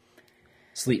sleep.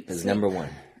 Sleep is number one.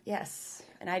 Yes.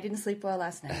 And I didn't sleep well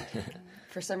last night.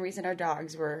 For some reason, our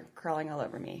dogs were crawling all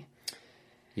over me.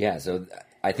 Yeah, so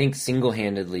I think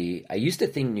single-handedly, I used to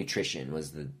think nutrition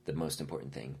was the most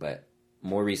important thing, but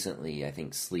more recently, I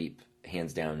think sleep,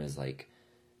 hands down, is like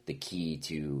the key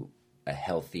to a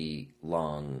healthy,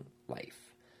 long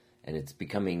life. And it's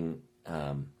becoming,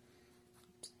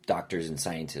 doctors and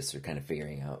scientists are kind of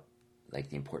figuring out like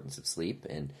the importance of sleep,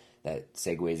 and that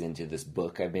segues into this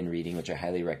book I've been reading, which I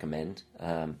highly recommend.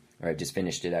 Or I've just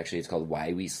finished it, actually. It's called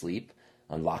Why We Sleep,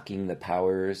 Unlocking the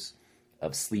Powers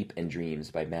of Sleep and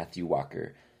Dreams by Matthew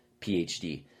Walker,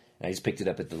 PhD. And I just picked it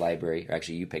up at the library. Or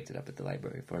actually, you picked it up at the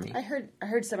library for me. I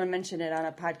heard someone mention it on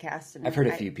a podcast. And I've heard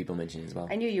a few people mention it as well.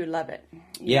 I knew you would love it.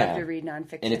 You love to read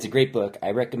nonfiction. And it's a great book.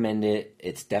 I recommend it.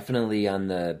 It's definitely on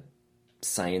the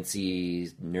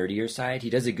sciencey, nerdier side. He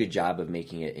does a good job of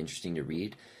making it interesting to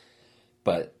read,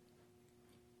 but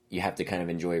you have to kind of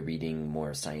enjoy reading more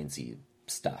sciencey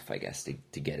stuff, I guess,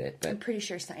 to get it. But I'm pretty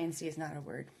sure sciencey is not a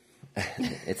word.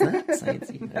 It's not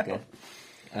sciencey. No.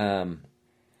 Okay.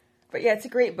 But yeah, it's a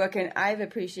great book, and I've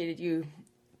appreciated you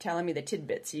telling me the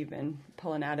tidbits you've been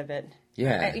pulling out of it.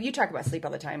 Yeah. You talk about sleep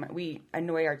all the time. We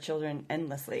annoy our children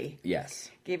endlessly. Yes.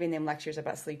 Giving them lectures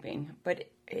about sleeping. But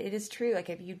it is true, like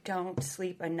if you don't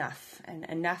sleep enough, and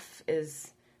enough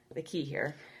is the key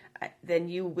here, then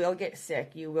you will get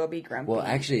sick. You will be grumpy. Well,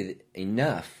 actually,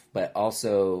 enough, but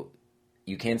also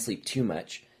you can sleep too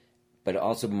much. But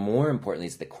also, more importantly,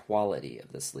 it's the quality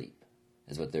of the sleep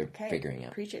is what they're figuring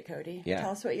out. Preach it, Cody. Yeah.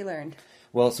 Tell us what you learned.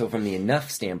 Well, so from the enough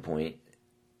standpoint,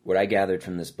 what I gathered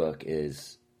from this book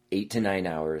is 8 to 9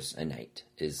 hours a night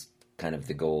is kind of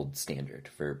the gold standard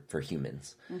for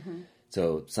humans. Mm-hmm.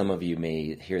 So some of you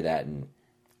may hear that and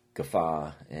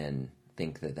guffaw and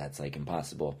think that that's like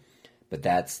impossible. But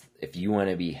that's, if you want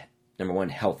to be, number one,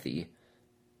 healthy,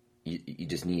 you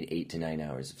just need 8 to 9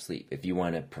 hours of sleep. If you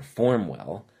want to perform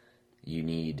well, you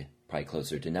need probably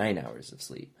closer to 9 hours of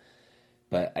sleep.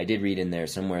 But I did read in there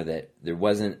somewhere that there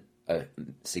wasn't a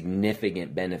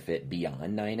significant benefit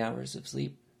beyond 9 hours of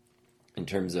sleep in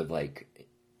terms of like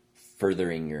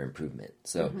furthering your improvement.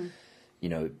 So,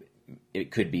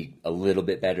 it could be a little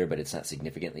bit better, but it's not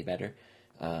significantly better.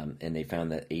 And they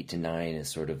found that 8 to 9 is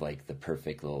sort of like the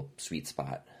perfect little sweet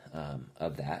spot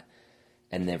of that.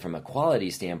 And then from a quality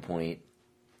standpoint,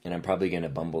 and I'm probably going to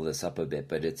bumble this up a bit,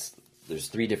 but there's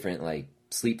 3 different like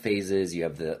sleep phases. You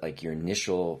have your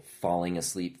initial falling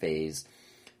asleep phase,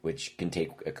 which can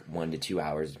take 1 to 2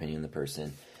 hours depending on the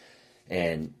person.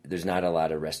 And there's not a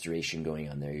lot of restoration going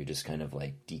on there. You're just kind of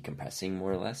like decompressing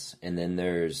more or less. And then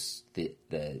there's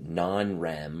the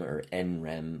non-REM or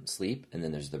NREM sleep, and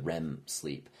then there's the REM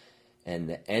sleep. And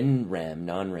the NREM,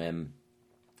 non-REM,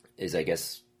 is, I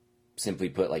guess, simply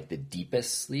put, like the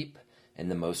deepest sleep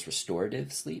and the most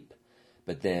restorative sleep.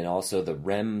 But then also the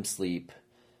REM sleep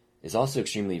is also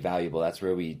extremely valuable. That's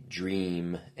where we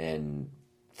dream and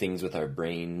things with our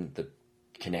brain, the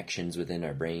connections within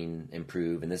our brain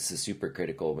improve. And this is super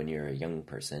critical when you're a young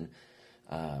person.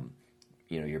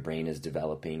 Your brain is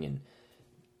developing, and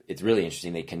it's really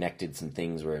interesting. They connected some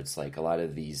things where it's like a lot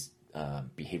of these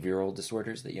behavioral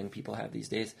disorders that young people have these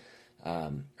days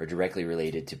are directly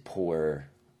related to poor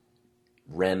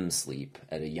REM sleep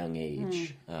at a young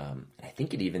age. I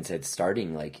think it even said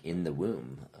starting like in the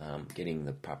womb, getting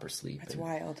the proper sleep. That's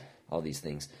wild. All these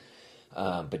things.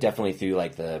 But definitely through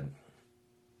like the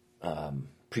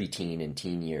preteen and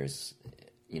teen years,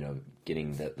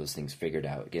 getting those things figured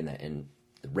out, getting that in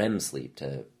the REM sleep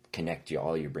to connect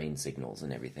all your brain signals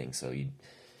and everything. So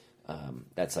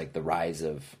that's like the rise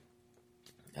of,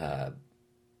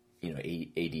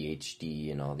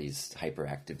 ADHD and all these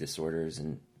hyperactive disorders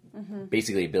and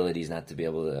basically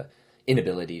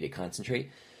inability to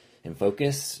concentrate and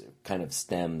focus kind of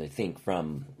stem, I think,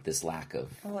 from this lack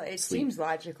of it sleep. Seems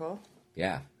logical.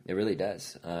 Yeah, it really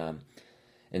does.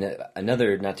 And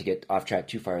another, not to get off track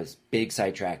too far, this big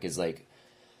sidetrack is like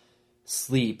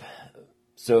sleep.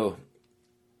 So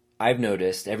I've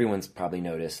noticed, everyone's probably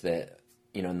noticed that,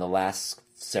 in the last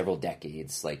several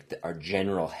decades, like our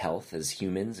general health as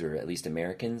humans, or at least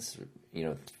Americans,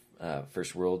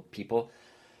 first world people,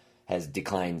 has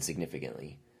declined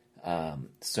significantly.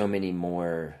 So many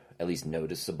more, at least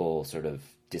noticeable sort of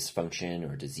dysfunction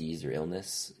or disease or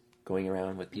illness going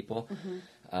around with people.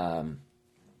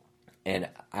 And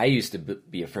I used to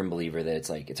be a firm believer that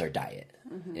it's our diet.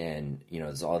 And,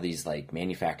 there's all these like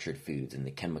manufactured foods and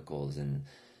the chemicals and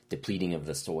depleting of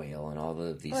the soil and all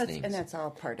of these things. And that's all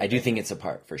part of it. I do think it's a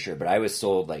part for sure, but I was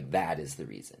sold like that is the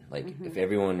reason. Like if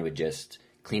everyone would just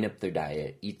clean up their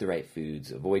diet, eat the right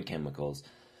foods, avoid chemicals,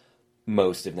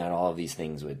 most, if not all of these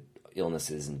things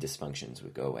illnesses and dysfunctions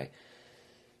would go away.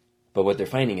 But what they're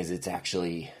finding is it's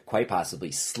actually quite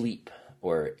possibly sleep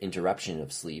or interruption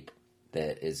of sleep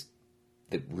that is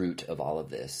the root of all of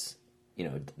this.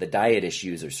 The diet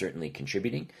issues are certainly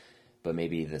contributing, but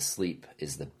maybe the sleep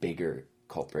is the bigger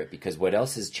culprit, because what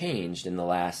else has changed in the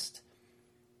last,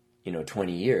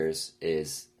 20 years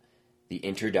is the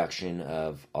introduction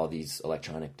of all these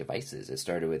electronic devices. It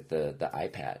started with the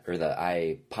iPad or the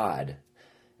iPod,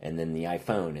 and then the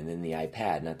iPhone, and then the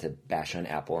iPad. Not to bash on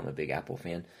Apple, I'm a big Apple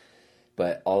fan,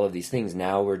 but all of these things,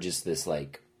 now we're just this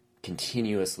like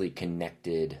continuously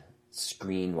connected,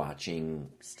 screen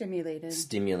watching,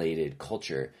 stimulated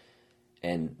culture,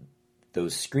 and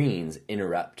those screens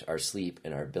interrupt our sleep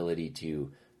and our ability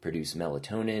to produce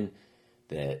melatonin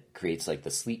that creates like the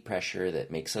sleep pressure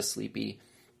that makes us sleepy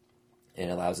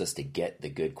and allows us to get the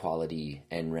good quality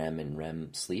NREM and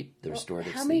REM sleep, the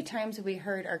restorative sleep. How many times have we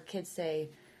heard our kids say,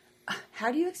 how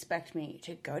do you expect me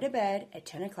to go to bed at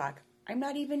 10 o'clock? I'm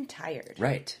not even tired.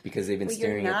 Right, because they've been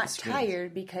staring at the screen. You're not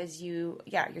tired because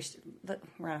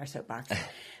we're on our soapbox.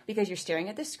 Because you're staring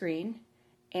at the screen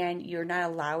and you're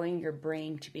not allowing your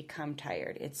brain to become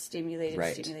tired. It's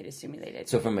stimulated.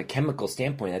 So from a chemical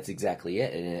standpoint, that's exactly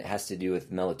it. And it has to do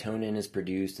with melatonin is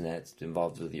produced, and that's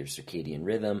involved with your circadian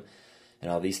rhythm and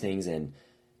all these things. And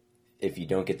if you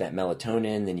don't get that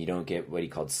melatonin, then you don't get what he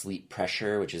called sleep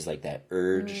pressure, which is like that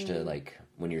urge to like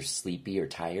when you're sleepy or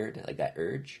tired, like that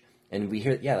urge. And we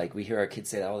hear our kids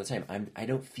say that all the time. I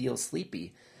don't feel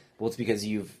sleepy. Well, it's because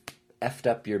you've effed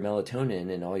up your melatonin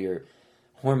and all your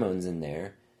hormones in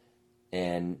there,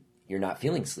 and you're not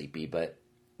feeling sleepy. But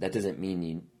that doesn't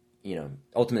mean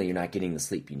ultimately you're not getting the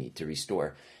sleep you need to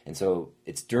restore. And so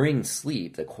it's during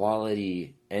sleep, the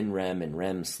quality NREM and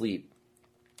REM sleep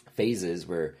phases,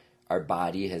 where our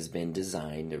body has been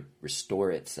designed to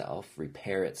restore itself,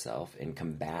 repair itself, and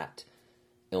combat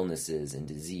illnesses and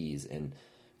disease, and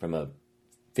from a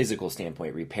physical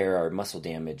standpoint, repair our muscle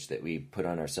damage that we put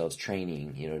on ourselves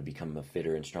training, to become a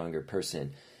fitter and stronger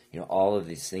person. All of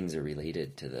these things are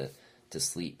related to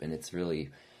sleep, and it's really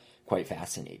quite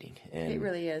fascinating. And it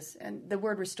really is. And the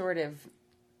word restorative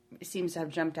seems to have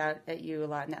jumped out at you a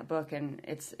lot in that book, and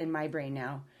it's in my brain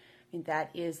now. I mean, that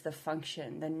is the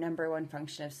function, the number one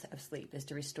function of sleep, is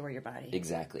to restore your body.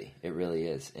 Exactly. It really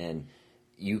is. And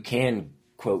you can,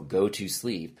 quote, go to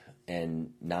sleep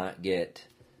and not get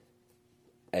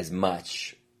as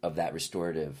much of that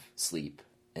restorative sleep.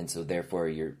 And so therefore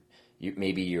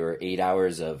maybe your 8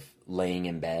 hours of laying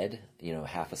in bed,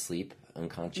 half asleep,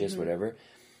 unconscious, whatever,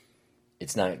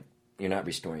 you're not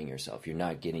restoring yourself. You're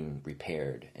not getting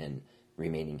repaired and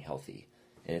remaining healthy.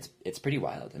 And it's pretty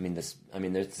wild.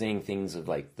 They're saying things of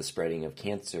like the spreading of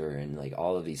cancer and like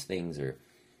all of these things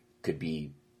could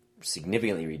be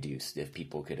significantly reduced if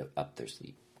people could up their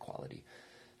sleep quality.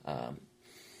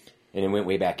 And it went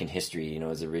way back in history. It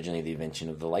was originally the invention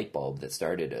of the light bulb that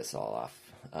started us all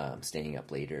off, staying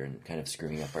up later and kind of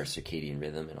screwing up our circadian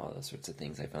rhythm and all those sorts of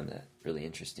things. I found that really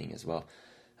interesting as well.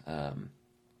 And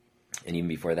even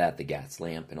before that, the gas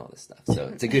lamp and all this stuff. So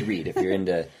it's a good read if you're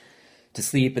into to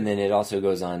sleep. And then it also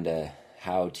goes on to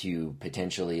how to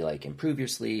potentially like improve your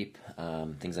sleep,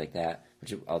 things like that,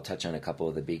 which I'll touch on a couple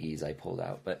of the biggies I pulled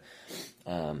out. But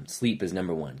sleep is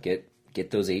number one.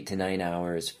 Get those 8 to 9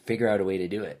 hours. Figure out a way to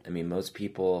do it. I mean, most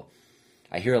people,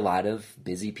 I hear a lot of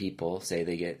busy people say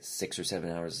they get 6 or 7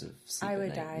 hours of sleep. I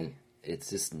would die. It's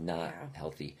just not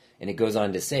healthy. And it goes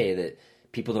on to say that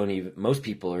most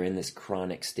people are in this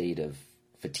chronic state of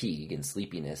fatigue and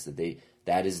sleepiness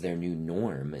that is their new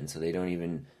norm. And so they don't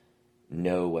even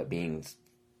know what being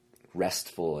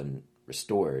restful and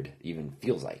restored even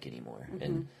feels like anymore. Mm-hmm.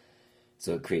 And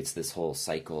so it creates this whole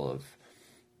cycle of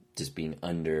just being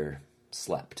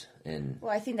underslept. And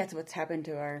well, I think that's what's happened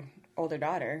to our older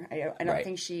daughter. I don't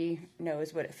think she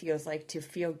knows what it feels like to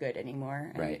feel good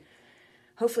anymore. And right.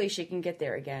 Hopefully she can get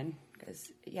there again because,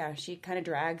 she kind of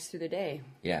drags through the day.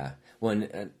 Yeah. Well,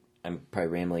 and I'm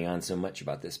probably rambling on so much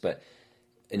about this, but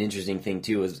an interesting thing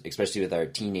too is, especially with our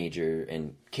teenager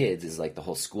and kids, is like the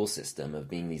whole school system of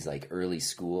being these like early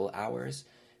school hours.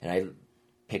 And I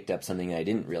picked up something that I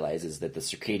didn't realize is that the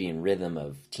circadian rhythm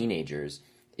of teenagers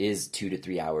is 2 to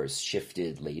 3 hours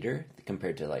shifted later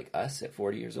compared to like us at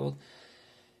 40 years old.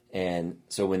 And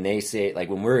so when they say, like,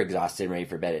 when we're exhausted and ready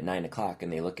for bed at 9 o'clock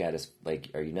and they look at us like,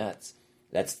 are you nuts?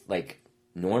 That's like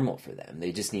normal for them.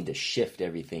 They just need to shift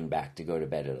everything back to go to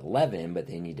bed at 11, but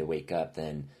they need to wake up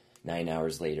then 9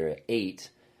 hours later at 8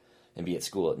 and be at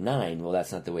school at 9. Well,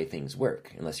 that's not the way things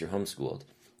work unless you're homeschooled.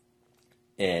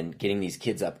 And getting these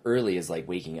kids up early is like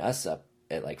waking us up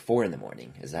at like 4 in the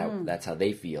morning. That's how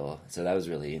they feel. So that was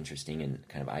really interesting and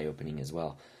kind of eye-opening as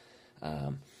well.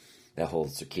 That whole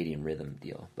circadian rhythm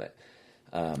deal. But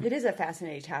it is a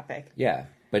fascinating topic. Yeah.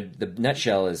 But the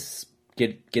nutshell is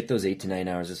get those 8 to 9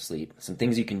 hours of sleep. Some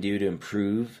things you can do to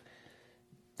improve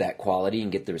that quality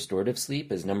and get the restorative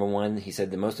sleep is, number one, he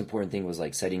said the most important thing was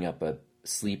like setting up a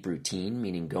sleep routine,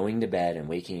 meaning going to bed and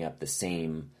waking up the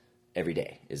same every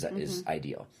day is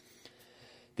ideal.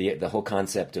 The whole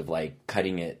concept of like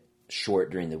cutting it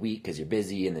short during the week because you're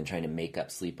busy and then trying to make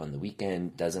up sleep on the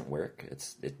weekend doesn't work.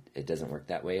 It doesn't work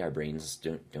that way. Our brains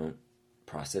don't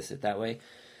process it that way.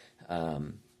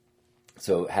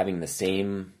 So having the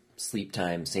same sleep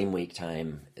time, same wake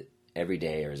time every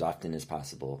day or as often as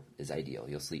possible is ideal.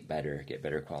 You'll sleep better, get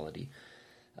better quality.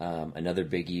 Another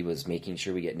biggie was making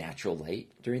sure we get natural light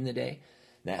during the day.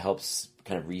 That helps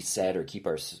kind of reset or keep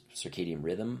our circadian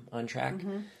rhythm on track.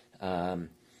 Mm-hmm.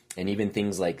 And even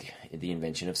things like the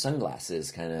invention of sunglasses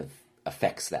kind of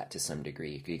affects that to some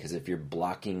degree, because if you're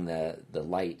blocking the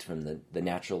light from the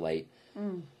natural light,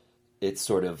 it's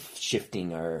sort of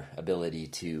shifting our ability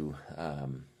to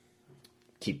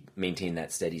maintain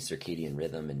that steady circadian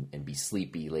rhythm and be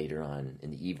sleepy later on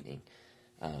in the evening.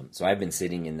 So I've been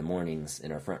sitting in the mornings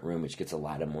in our front room, which gets a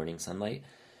lot of morning sunlight,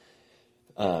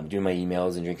 doing my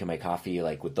emails and drinking my coffee,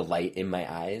 like with the light in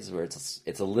my eyes, where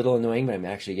it's a little annoying, but I'm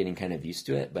actually getting kind of used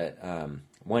to it. But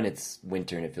one, it's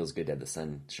winter and it feels good to have the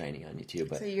sun shining on you too.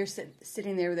 But so you're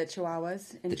sitting there with the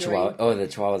Chihuahuas enjoying? The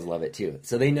Chihuahuas love it too.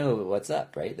 So they know what's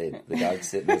up, right? The dogs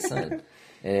sit in the sun,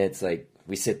 and it's like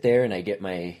we sit there, and I get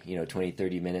my 20,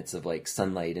 30 minutes of like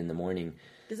sunlight in the morning.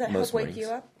 Does that help wake you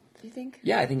up, do you think?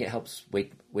 Yeah, I think it helps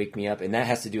wake me up, and that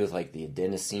has to do with like the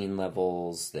adenosine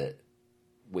levels that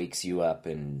wakes you up,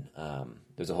 and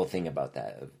there's a whole thing about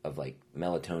that of like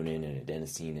melatonin and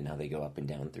adenosine and how they go up and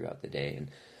down throughout the day.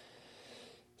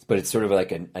 But it's sort of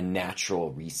like a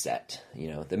natural reset.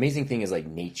 The amazing thing is like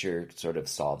nature sort of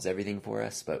solves everything for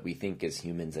us, but we think as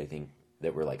humans, I think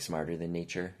that we're like smarter than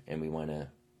nature and we want to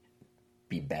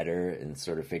be better and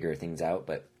sort of figure things out.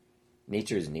 But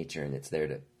nature is nature, and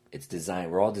it's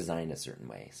designed. We're all designed a certain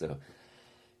way. So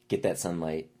get that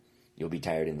sunlight, you'll be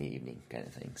tired in the evening, kind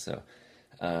of thing. So.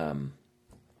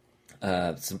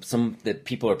 Some that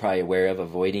people are probably aware of,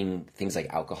 avoiding things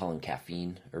like alcohol and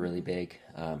caffeine are really big,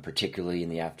 particularly in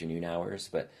the afternoon hours.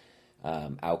 But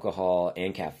alcohol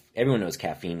and everyone knows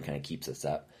caffeine kind of keeps us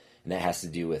up, and that has to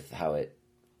do with how it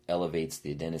elevates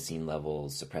the adenosine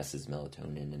levels, suppresses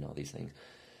melatonin, and all these things.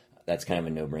 That's kind of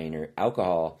a no-brainer.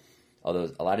 Alcohol,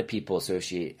 although a lot of people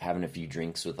associate having a few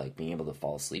drinks with like being able to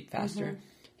fall asleep faster, mm-hmm.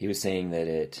 He was saying that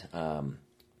it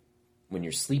when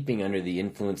you're sleeping under the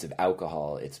influence of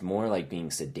alcohol, it's more like being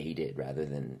sedated rather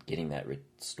than getting that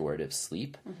restorative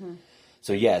sleep. Mm-hmm.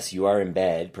 So yes, you are in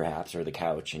bed perhaps or the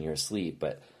couch and you're asleep,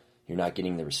 but you're not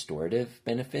getting the restorative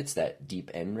benefits, that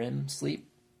deep NREM sleep,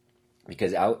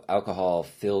 because alcohol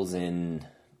fills in,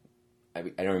 I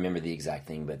don't remember the exact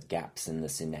thing, but gaps in the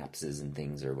synapses and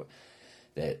things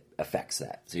that affects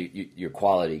that. So your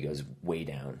quality goes way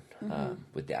down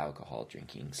with the alcohol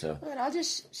drinking. So, well, and I'll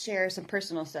just share some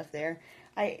personal stuff there.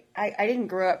 I didn't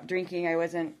grow up drinking. I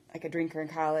wasn't like a drinker in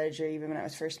college or even when I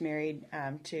was first married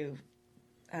to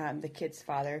the kid's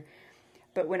father.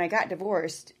 But when I got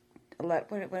divorced,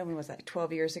 when was that,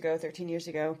 12 years ago, 13 years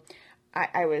ago,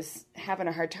 I was having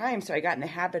a hard time, so I got in the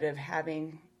habit of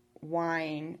having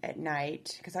wine at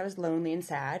night because I was lonely and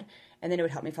sad, and then it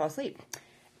would help me fall asleep.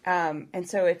 And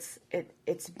so it's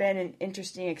been an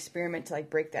interesting experiment to like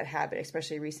break that habit,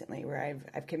 especially recently, where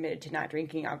I've committed to not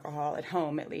drinking alcohol at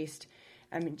home, at least.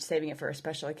 I'm saving it for a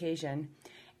special occasion,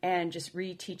 and just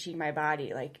reteaching my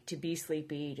body like to be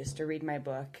sleepy, just to read my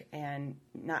book, and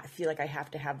not feel like I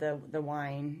have to have the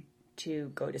wine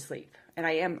to go to sleep. And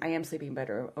I am sleeping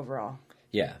better overall.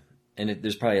 Yeah, and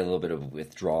there's probably a little bit of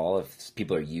withdrawal if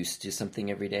people are used to something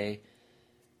every day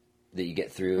that you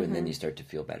get through, and then you start to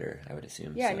feel better, I would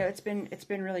assume. Yeah, so. No, it's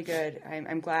been really good.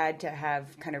 I'm glad to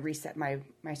have kind of reset my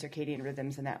circadian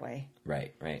rhythms in that way.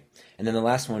 Right. And then the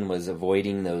last one was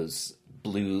avoiding the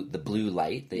blue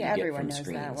light that you get from screens.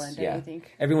 Everyone knows that one, don't you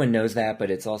think? Everyone knows that,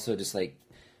 but it's also just like,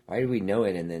 why do we know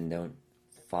it and then don't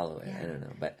follow it? I don't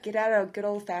know. But get out a good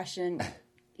old-fashioned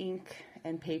ink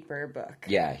and paper book.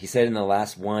 Yeah, he said in the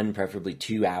last one, preferably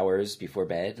 2 hours before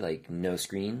bed, like no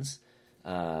screens.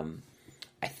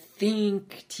 I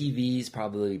think TV's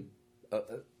probably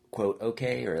quote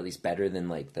okay, or at least better than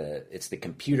like it's the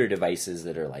computer devices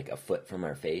that are like a foot from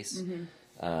our face,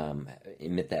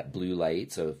 emit that blue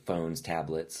light. So phones,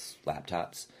 tablets,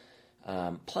 laptops.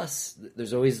 Plus,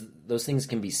 there's always those things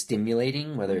can be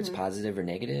stimulating, whether it's positive or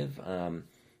negative.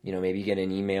 Maybe you get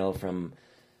an email from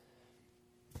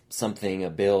something, a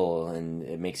bill, and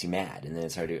it makes you mad, and then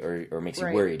it's hard to, or makes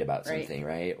you worried about something,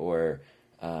 right? Or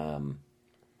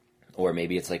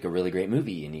maybe it's like a really great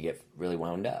movie and you get really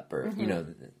wound up, or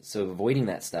so avoiding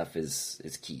that stuff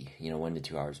is key. 1 to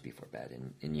 2 hours before bed,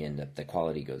 and you end up, the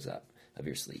quality goes up of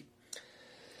your sleep.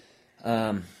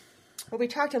 Well, we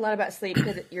talked a lot about sleep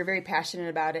because you're very passionate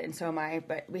about it, and so am I.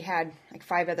 But we had like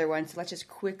 5 other ones, so let's just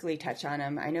quickly touch on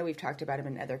them. I know we've talked about them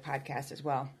in other podcasts as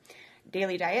well.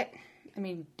 Daily diet. I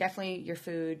mean, definitely your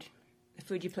food. The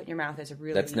food you put in your mouth is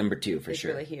that's number 2 for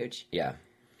sure. Really huge. Yeah.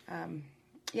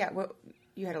 Well,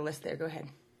 you had a list there. Go ahead.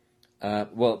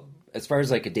 Well, as far as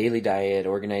like a daily diet,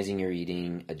 organizing your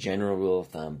eating, a general rule of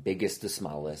thumb, biggest to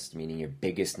smallest, meaning your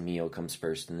biggest meal comes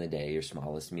first in the day, your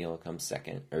smallest meal comes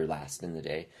second or last in the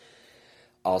day.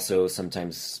 Also,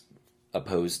 sometimes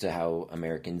opposed to how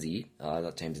Americans eat. A lot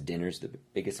of times dinner's the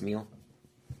biggest meal.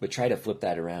 But try to flip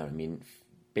that around. I mean,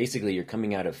 basically you're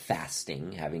coming out of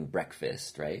fasting, having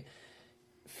breakfast, right?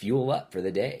 Fuel up for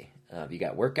the day. You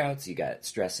got workouts, you got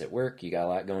stress at work, you got a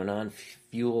lot going on,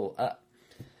 fuel up.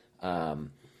 And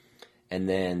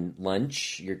then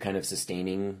lunch, you're kind of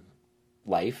sustaining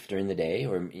life during the day,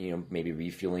 or maybe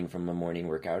refueling from a morning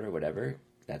workout or whatever.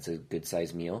 That's a good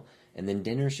sized meal. And then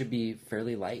dinner should be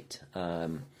fairly light.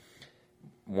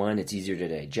 One, it's easier to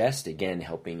digest, again,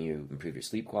 helping you improve your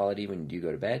sleep quality when you do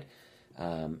go to bed.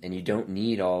 And you don't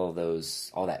need all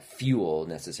that fuel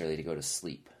necessarily to go to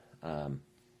sleep.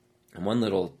 And one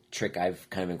little trick I've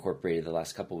kind of incorporated the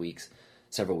last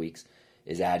several weeks,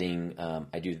 is adding,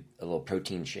 I do a little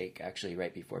protein shake actually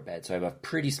right before bed. So I have a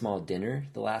pretty small dinner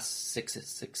the last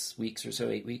 6 weeks or so,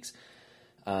 8 weeks.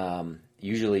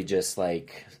 Usually just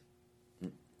like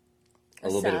a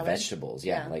little bit of vegetables.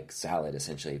 Yeah, like salad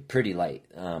essentially. Pretty light,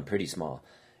 pretty small.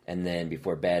 And then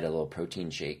before bed, a little protein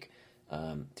shake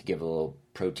to give a little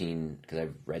protein, because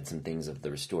I've read some things of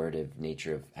the restorative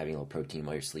nature of having a little protein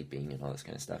while you're sleeping and all this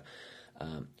kind of stuff.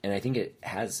 And I think it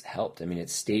has helped. I mean,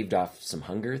 it's staved off some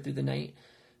hunger through the night.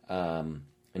 And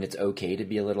it's okay to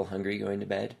be a little hungry going to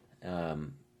bed.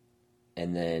 And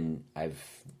then I've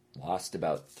lost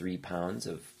about 3 pounds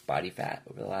of body fat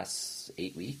over the last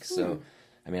 8 weeks. So,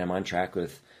 I mean, I'm on track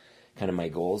with kind of my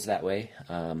goals that way.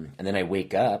 And then I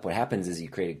wake up. What happens is you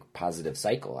create a positive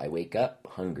cycle. I wake up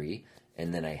hungry,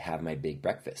 and then I have my big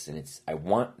breakfast. And I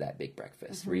want that big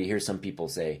breakfast. Where you hear some people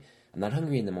say, I'm not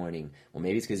hungry in the morning. Well,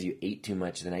 maybe it's because you ate too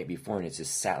much the night before and it's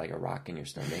just sat like a rock in your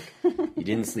stomach. You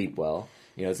didn't sleep well.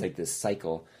 It's like this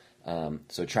cycle.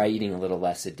 So try eating a little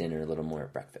less at dinner, a little more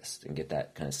at breakfast, and get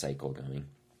that kind of cycle going.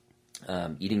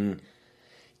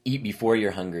 Eat before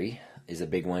you're hungry is a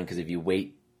big one, because if you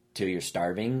wait till you're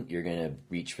starving, you're going to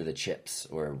reach for the chips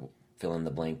or fill in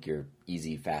the blank, your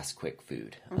easy, fast, quick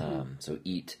food. So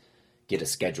get a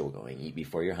schedule going. Eat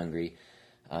before you're hungry.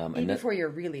 Eat before you're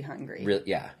really hungry.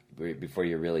 Before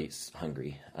you're really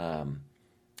hungry.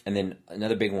 And then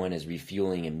another big one is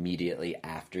refueling immediately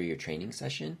after your training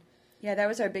session. Yeah, that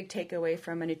was our big takeaway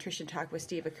from a nutrition talk with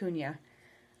Steve Acuna,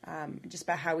 just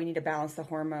about how we need to balance the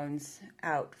hormones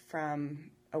out from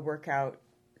a workout,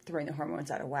 throwing the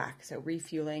hormones out of whack. So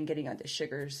refueling, getting the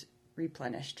sugars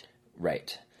replenished.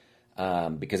 Right.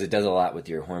 because it does a lot with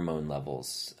your hormone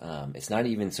levels. It's not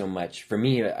even so much, for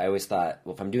me, I always thought,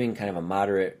 well, if I'm doing kind of a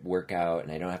moderate workout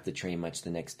and I don't have to train much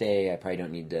the next day, I probably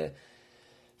don't need to,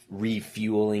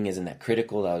 refueling isn't that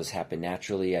critical. That was happen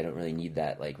naturally. I don't really need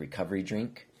that like recovery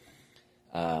drink.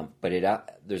 But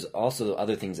there's also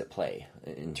other things at play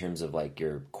in terms of like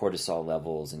your cortisol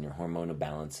levels and your hormonal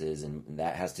balances, and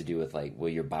that has to do with like, will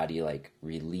your body like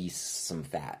release some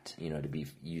fat, to be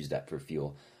used up for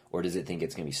fuel, or does it think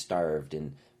it's going to be starved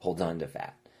and hold on to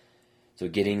fat? So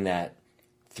getting that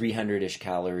 300-ish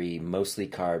calorie, mostly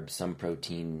carb, some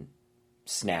protein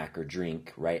snack or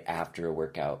drink right after a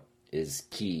workout is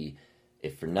key,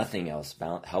 if for nothing else,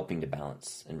 helping to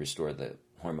balance and restore the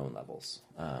hormone levels.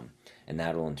 And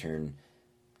that will in turn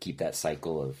keep that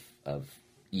cycle of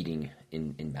eating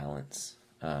in balance.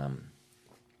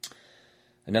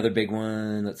 Another big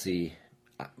one, let's see.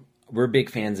 We're big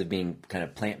fans of being kind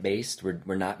of plant-based.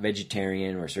 We're not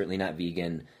vegetarian. We're certainly not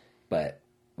vegan, but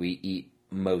we eat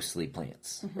mostly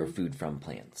plants or food from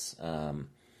plants.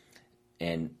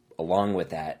 And along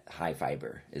with that, high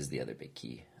fiber is the other big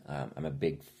key. I'm a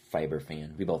big fiber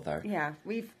fan. We both are. Yeah,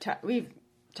 we've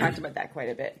talked about that quite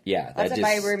a bit. Yeah. Lots of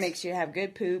fiber makes you have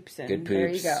good poops, and there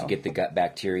you go. You get the gut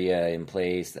bacteria in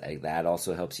place. That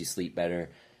also helps you sleep better.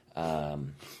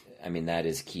 That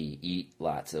is key. Eat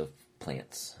lots of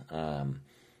plants.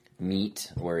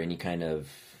 Meat or any kind of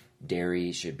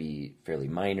dairy should be fairly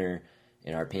minor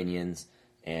in our opinions,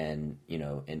 and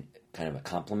and kind of a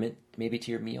complement maybe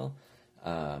to your meal,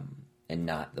 and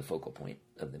not the focal point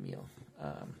of the meal.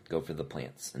 Go for the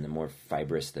plants, and the more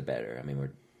fibrous the better.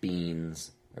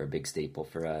 Beans are a big staple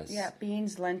for us. Yeah,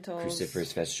 beans, lentils,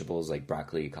 cruciferous vegetables like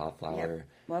broccoli, cauliflower. Yep.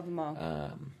 Love them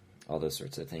all. All those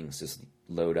sorts of things. Just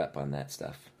load up on that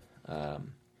stuff.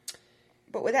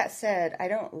 But with that said, I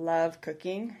don't love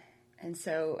cooking, and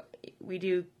so we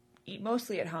do eat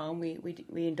mostly at home.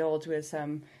 We indulge with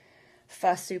some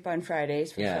fuss soup on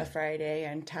Fridays for Fuss Friday,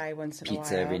 and Thai once in a while.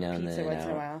 Pizza every now and then. Pizza once in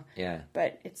a while. Yeah.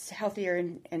 But it's healthier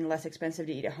and less expensive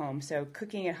to eat at home. So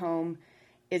cooking at home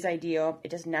is ideal.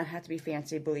 It does not have to be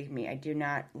fancy, believe me. I do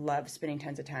not love spending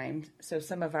tons of time. So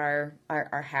some of our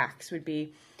hacks would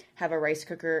be have a rice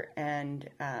cooker, and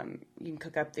you can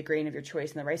cook up the grain of your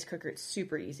choice in the rice cooker. It's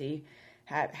super easy.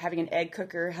 Having an egg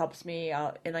cooker helps me.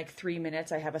 In like 3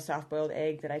 minutes, I have a soft-boiled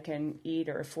egg that I can eat,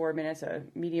 or 4 minutes, a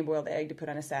medium-boiled egg to put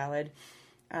on a salad.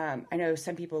 I know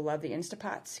some people love the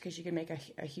Instapots because you can make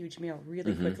a huge meal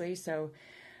really quickly. So,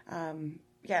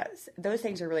 those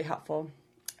things are really helpful.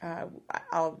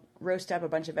 I'll roast up a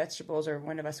bunch of vegetables, or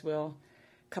one of us will,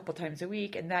 a couple times a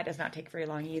week, and that does not take very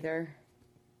long either.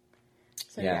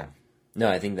 So, yeah. No,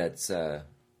 I think that's a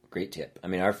great tip.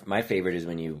 My favorite is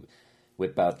when you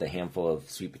whip out the handful of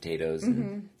sweet potatoes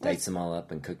and dice them all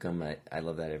up and cook them. I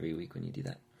love that every week when you do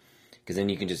that. Because then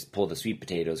you can just pull the sweet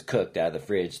potatoes cooked out of the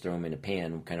fridge, throw them in a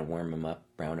pan, kind of warm them up,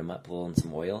 brown them up a little in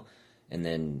some oil, and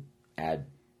then add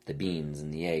the beans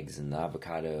and the eggs and the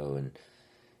avocado and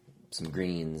some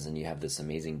greens, and you have this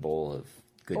amazing bowl of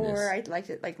goodness. Or I liked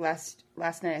it, like last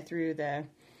night I threw the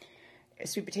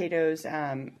sweet potatoes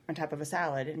on top of a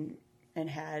salad and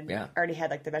already had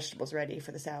like the vegetables ready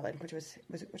for the salad, which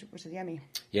was yummy.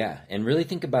 Yeah, and really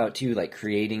think about too, like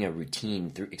creating a routine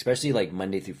through, especially like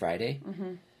Monday through Friday.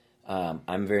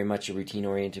 I'm very much a routine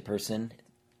oriented person,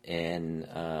 and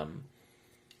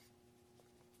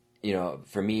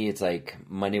for me it's like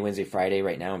Monday, Wednesday, Friday.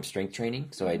 Right now I'm strength training,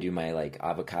 so I do my like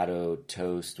avocado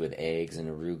toast with eggs and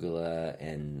arugula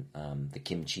and the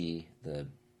kimchi, the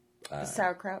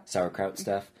sauerkraut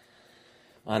stuff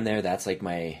on there. That's like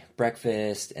my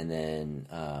breakfast, and then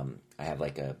I have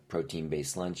like a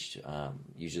protein-based lunch.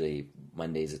 Usually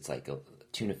Mondays it's like a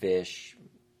tuna fish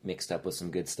mixed up with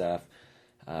some good stuff,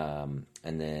 and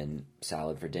then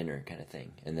salad for dinner kind of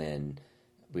thing. And then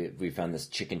we found this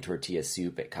chicken tortilla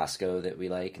soup at Costco that we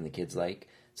like and the kids like.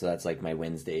 So that's like my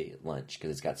Wednesday lunch because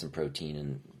it's got some protein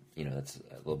and that's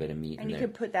a little bit of meat. And you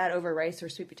could put that over rice or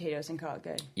sweet potatoes and call it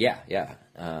good. Yeah.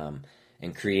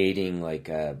 And creating like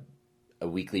a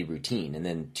weekly routine. And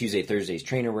then Tuesday, Thursday's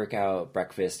trainer workout.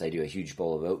 Breakfast, I do a huge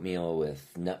bowl of oatmeal with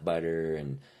nut butter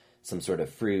and some sort of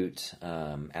fruit,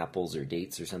 apples or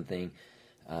dates or something.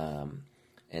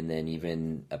 And then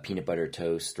even a peanut butter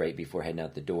toast right before heading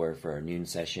out the door for our noon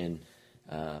session,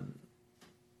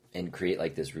 and create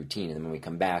like this routine. And then when we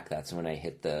come back, that's when I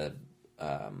hit the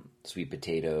sweet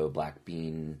potato, black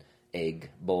bean, egg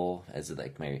bowl as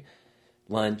like my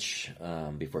lunch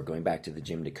before going back to the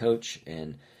gym to coach.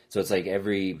 And so it's like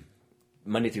every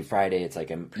Monday through Friday, it's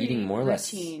like I'm eating more or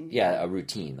less. Yeah, a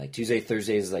routine. Like Tuesday,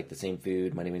 Thursdays is like the same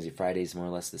food. Monday, Wednesday, Fridays more or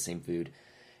less the same food.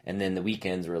 And then the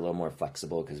weekends we're a little more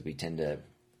flexible because we tend to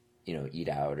eat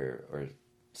out or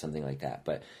something like that.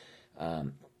 But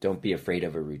don't be afraid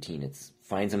of a routine.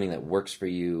 Find something that works for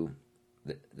you,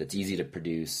 that's easy to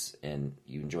produce, and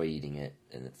you enjoy eating it,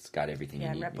 and it's got everything you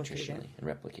need nutritionally, and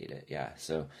replicate it. Yeah.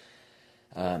 So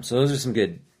those are some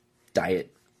good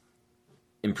diet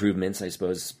improvements, I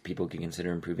suppose, people can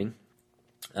consider improving.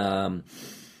 Hydration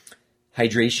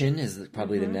is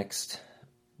probably the next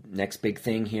big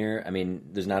thing here. I mean,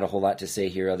 there's not a whole lot to say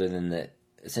here other than that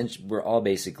essentially we're all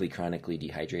basically chronically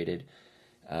dehydrated,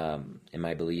 in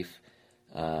my belief.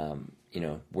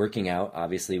 Working out,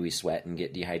 obviously we sweat and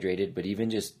get dehydrated, but even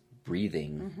just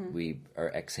breathing, we are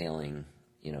exhaling,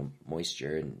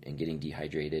 moisture and getting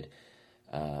dehydrated,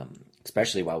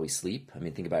 especially while we sleep. I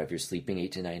mean, think about it, if you're sleeping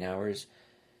 8 to 9 hours,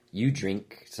 you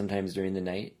drink sometimes during the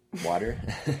night water.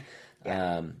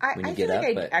 When you get up.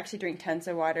 I actually drink tons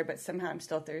of water, but somehow I'm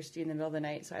still thirsty in the middle of the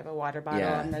night, so I have a water bottle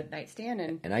on the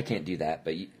nightstand. And I can't do that,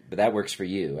 but that works for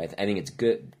you. I think it's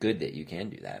good that you can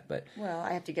do that. But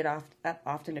I have to get up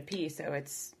often to pee, so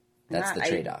that's not the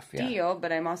trade-off. Ideal,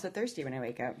 but I'm also thirsty when I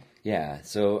wake up. Yeah,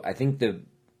 so I think the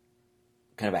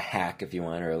kind of a hack, if you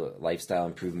want, or a lifestyle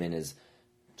improvement is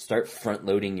start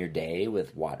front-loading your day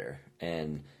with water.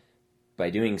 And by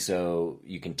doing so,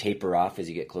 you can taper off as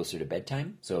you get closer to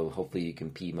bedtime. So hopefully you can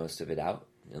pee most of it out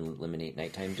and eliminate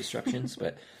nighttime disruptions.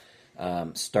 But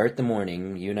start the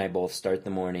morning. You and I both start the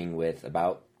morning with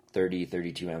about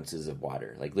 32 ounces of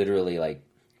water. Like literally like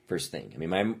first thing. I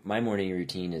mean, my morning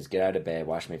routine is get out of bed,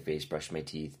 wash my face, brush my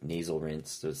teeth, nasal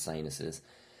rinse, those sinuses.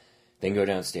 Then go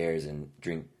downstairs and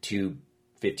drink 2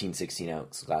 15,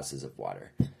 16-ounce glasses of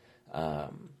water.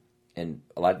 And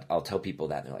I'll tell people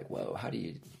that. And they're like, whoa, how do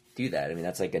you do that? I mean,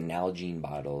 that's like a Nalgene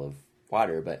bottle of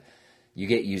water, but you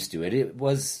get used to it.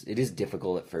 It is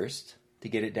difficult at first to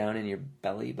get it down in your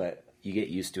belly, but you get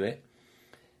used to it.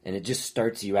 And it just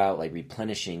starts you out like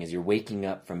replenishing as you're waking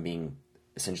up from being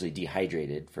essentially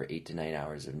dehydrated for 8 to 9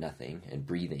 hours of nothing and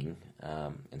breathing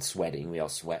and sweating. We all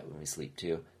sweat when we sleep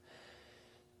too.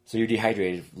 So you're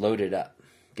dehydrated, load it up,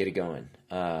 get it going.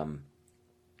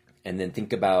 And then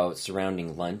think about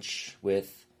surrounding lunch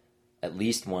with at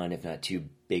least 1, if not 2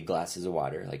 big glasses of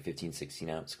water, like 15,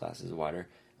 16-ounce glasses of water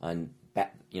on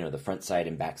the front side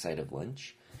and back side of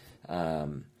lunch.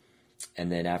 And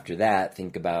then after that,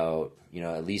 think about,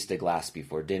 at least a glass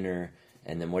before dinner,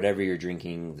 and then whatever you're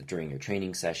drinking during your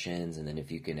training sessions. And then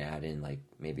if you can add in like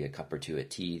maybe a cup or 2 of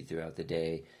tea throughout the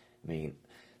day. I mean,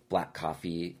 black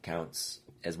coffee counts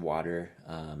as water.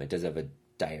 It does have a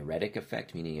diuretic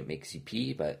effect, meaning it makes you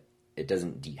pee, but it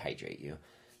doesn't dehydrate you.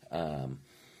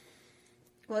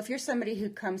 Well, if you're somebody who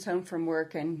comes home from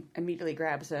work and immediately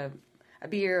grabs a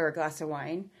beer or a glass of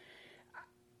wine,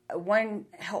 one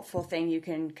helpful thing you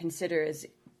can consider is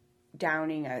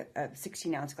downing a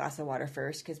 16-ounce glass of water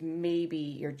first, because maybe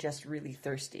you're just really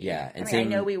thirsty. Yeah. And I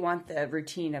know we want the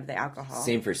routine of the alcohol.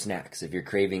 Same for snacks. If you're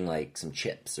craving like some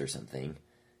chips or something,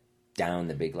 down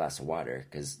the big glass of water,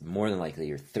 because more than likely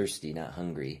you're thirsty, not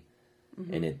hungry.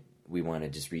 Mm-hmm. And we want to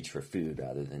just reach for food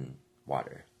rather than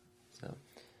water. So,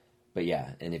 but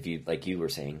yeah, and if you, like you were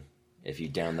saying, if you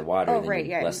down the water, then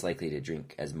you're less likely to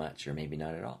drink as much, or maybe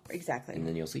not at all. Exactly. And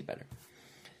then you'll sleep better.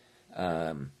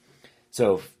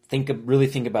 So really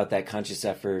think about that conscious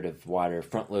effort of water.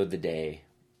 Front load the day.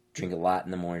 Drink a lot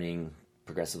in the morning,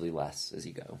 progressively less as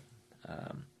you go.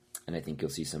 And I think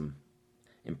you'll see some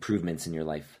improvements in your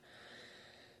life.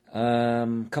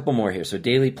 Couple more here. So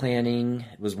daily planning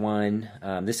was one.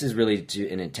 This is really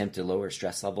an attempt to lower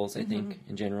stress levels, I think,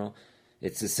 in general.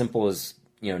 It's as simple as,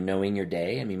 knowing your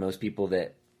day. I mean, most people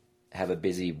that have a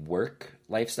busy work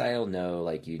lifestyle know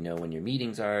when your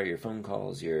meetings are, your phone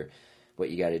calls, what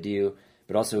you got to do,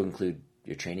 but also include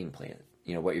your training plan,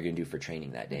 what you're going to do for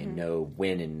training that day, and know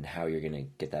when and how you're going to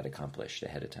get that accomplished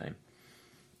ahead of time.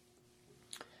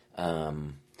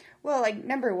 Well, like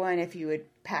number one, if you would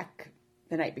pack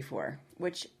the night before,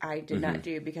 which I did not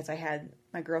do because I had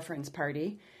my girlfriend's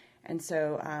party. And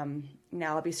so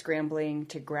now I'll be scrambling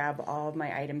to grab all of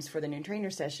my items for the noon trainer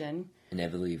session.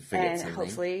 Inevitably forget something. And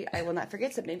hopefully I will not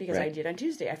forget something, because I did on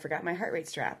Tuesday. I forgot my heart rate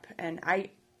strap. And I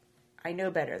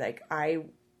know better. Like I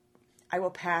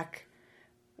will pack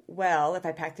well if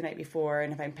I pack the night before,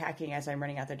 and if I'm packing as I'm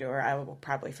running out the door, I will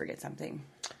probably forget something.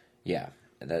 Yeah,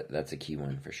 that's a key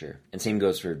one for sure. And same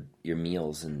goes for your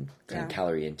meals and kind of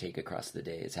calorie intake across the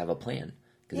day. Is have a plan,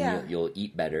 because you'll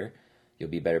eat better. You'll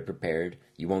be better prepared.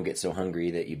 You won't get so hungry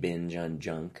that you binge on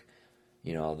junk,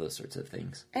 all those sorts of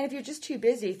things. And if you're just too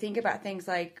busy, think about things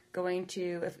like going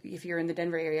to, if you're in the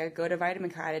Denver area, go to Vitamin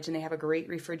Cottage, and they have a great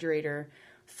refrigerator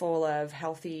full of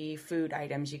healthy food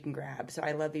items you can grab. So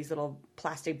I love these little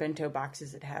plastic bento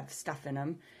boxes that have stuff in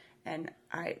them. And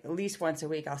at least once a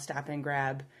week, I'll stop and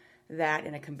grab that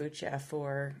and a kombucha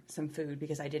for some food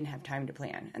because I didn't have time to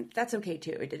plan. And that's okay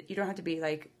too. You don't have to be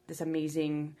like this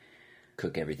amazing...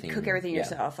 Cook everything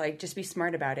yourself. Like, just be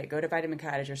smart about it. Go to Vitamin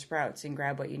Cottage or Sprouts and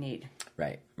grab what you need.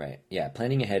 Right. Yeah,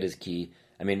 planning ahead is key.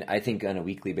 I mean, I think on a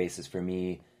weekly basis for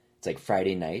me, it's like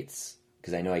Friday nights,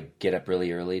 because I know I get up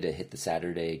really early to hit the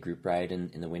Saturday group ride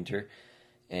in the winter.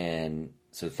 And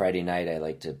so Friday night, I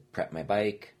like to prep my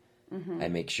bike. Mm-hmm. I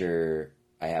make sure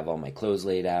I have all my clothes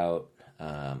laid out.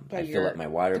 I fill up my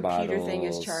water bottles. Computer thing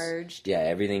is charged. Yeah,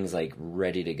 everything's like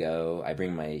ready to go. I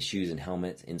bring my shoes and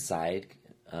helmet inside,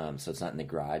 so it's not in the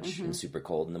garage and super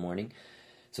cold in the morning.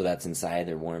 So that's inside.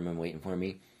 They're warm and waiting for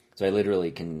me. So I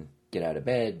literally can get out of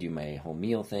bed, do my whole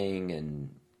meal thing, and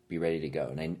be ready to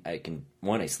go. And I can,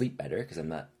 I sleep better because I'm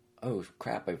not, oh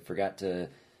crap, I forgot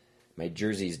my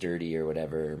jersey's dirty or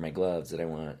whatever, or my gloves that I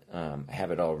want. I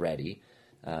have it all ready.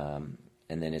 And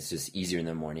then it's just easier in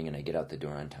the morning and I get out the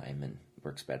door on time and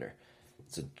works better.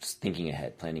 So just thinking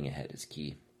ahead, planning ahead is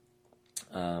key.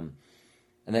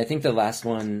 And I think the last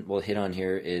one we'll hit on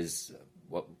here is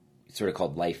what sort of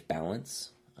called life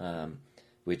balance,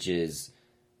 which is,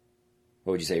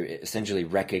 what would you say, essentially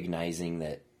recognizing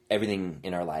that everything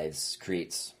in our lives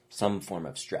creates some form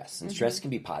of stress. And stress can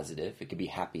be positive. It can be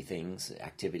happy things,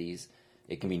 activities.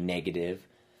 It can be negative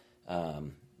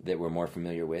that we're more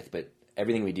familiar with. But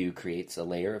everything we do creates a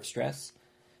layer of stress.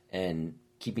 And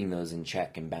keeping those in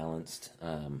check and balanced,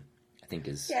 I think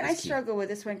is and is I key. struggle with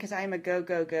this one because I'm a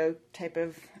go type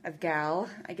of gal.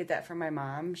 I get that from my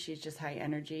mom. She's just high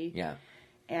energy. Yeah.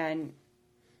 And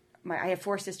I have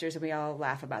 4 sisters, and we all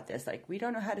laugh about this. Like, we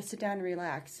don't know how to sit down and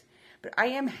relax. But I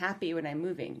am happy when I'm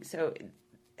moving. So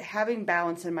having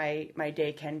balance in my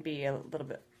day can be a little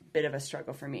bit of a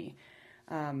struggle for me.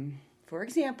 For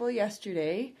example,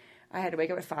 yesterday, I had to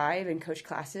wake up at 5 and coach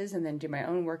classes and then do my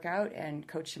own workout and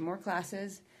coach some more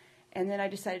classes. And then I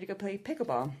decided to go play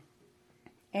pickleball.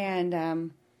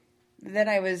 And then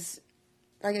I was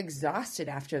like exhausted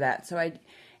after that. So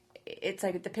it's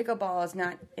like the pickleball is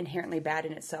not inherently bad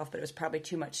in itself, but it was probably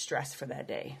too much stress for that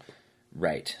day.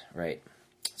 Right.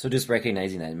 So just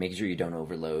recognizing that and making sure you don't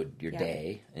overload your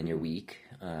day and your week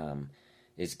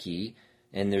is key.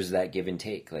 And there's that give and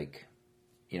take. Like,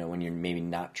 when you're maybe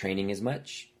not training as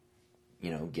much,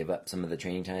 give up some of the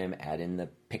training time, add in the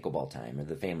pickleball time or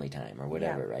the family time or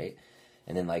whatever, right?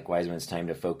 And then likewise, when it's time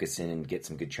to focus in and get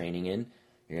some good training in,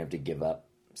 you're going to have to give up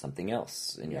something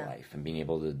else in your life. And being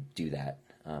able to do that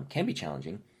can be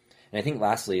challenging. And I think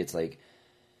lastly, it's like,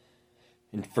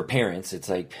 and for parents, it's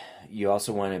like you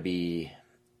also want to be,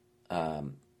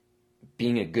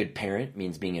 being a good parent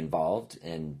means being involved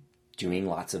and doing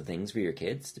lots of things for your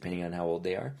kids, depending on how old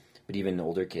they are. But even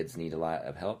older kids need a lot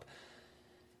of help.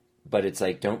 But it's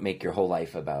like, don't make your whole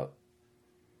life about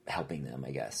helping them,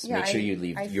 I guess. Make sure you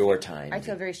leave your time. I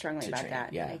feel very strongly about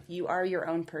that. Yeah. Like, you are your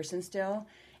own person still,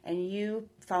 and you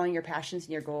following your passions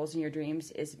and your goals and your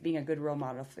dreams is being a good role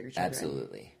model for your children.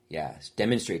 Absolutely. Yeah.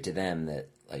 Demonstrate to them that,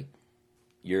 like,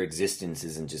 your existence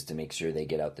isn't just to make sure they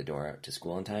get out the door out to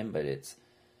school on time, but it's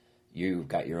you've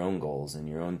got your own goals and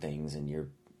your own things, and you're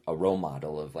a role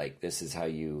model of, like, this is how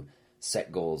you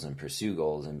set goals and pursue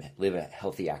goals and live a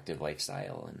healthy, active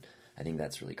lifestyle. And I think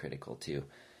that's really critical too.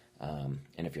 And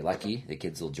if you're lucky, the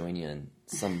kids will join you in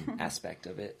some aspect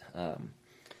of it.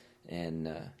 And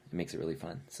it makes it really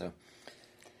fun. So,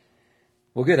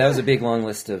 well, good. That was a big, long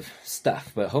list of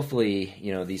stuff, but hopefully,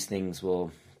 these things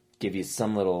will give you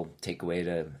some little takeaway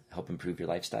to help improve your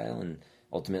lifestyle and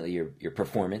ultimately your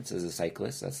performance as a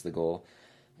cyclist. That's the goal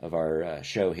of our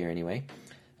show here anyway.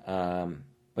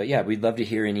 But yeah, we'd love to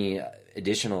hear any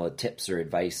additional tips or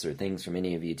advice or things from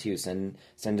any of you too. Send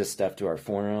us stuff to our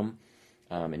forum,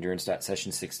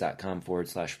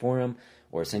 endurance.session6.com/forum,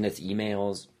 or send us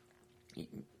emails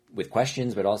with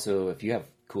questions, but also if you have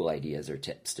cool ideas or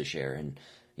tips to share, and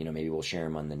maybe we'll share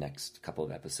them on the next couple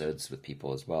of episodes with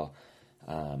people as well.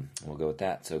 We'll go with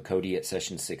that. So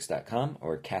Cody@session6.com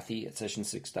or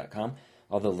Kathy@session6.com.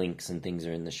 All the links and things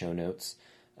are in the show notes.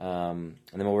 And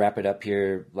then we'll wrap it up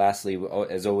here. Lastly,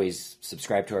 as always,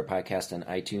 subscribe to our podcast on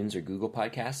iTunes or Google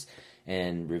Podcasts,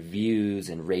 and reviews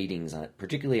and ratings,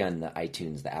 particularly on the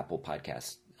iTunes, the Apple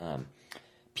Podcast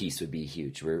piece would be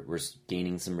huge. We're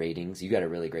gaining some ratings. You got a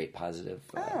really great positive.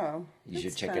 You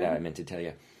should check it out. I meant to tell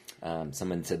you.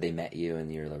 Someone said they met you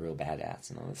and you're a real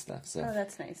badass and all this stuff. So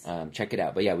that's nice. Check it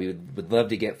out. But yeah, we would love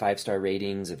to get 5-star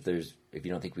ratings. If you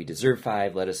don't think we deserve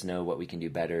 5, let us know what we can do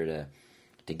better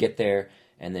to get there.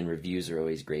 And then reviews are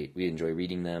always great. We enjoy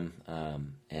reading them,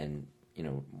 and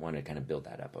want to kind of build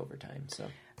that up over time. So,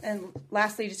 and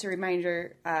lastly, just a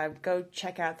reminder: go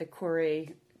check out the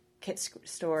Corey kit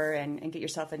store and get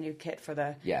yourself a new kit for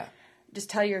the... Yeah. Just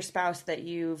tell your spouse that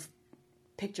you've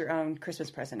picked your own Christmas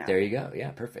present out. There you go.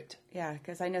 Yeah, perfect. Yeah,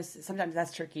 because I know sometimes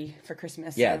that's tricky for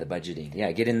Christmas. Yeah, the budgeting.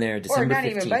 Yeah, get in there December 15th. Or not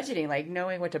even budgeting, like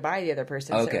knowing what to buy the other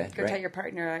person. Okay, so go tell your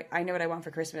partner, I know what I want for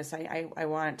Christmas. I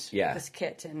want this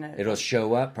kit. And it'll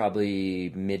show up probably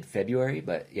mid-February,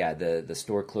 but yeah, the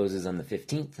store closes on the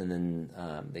 15th, and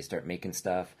then they start making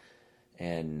stuff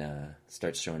and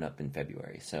starts showing up in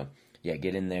February. So yeah,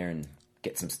 get in there and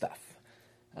get some stuff.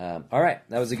 All right,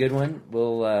 that was a good one.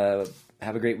 We'll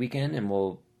have a great weekend, and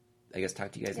we'll, I guess,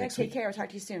 talk to you guys next week. Take care. We'll talk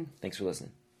to you soon. Thanks for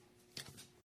listening.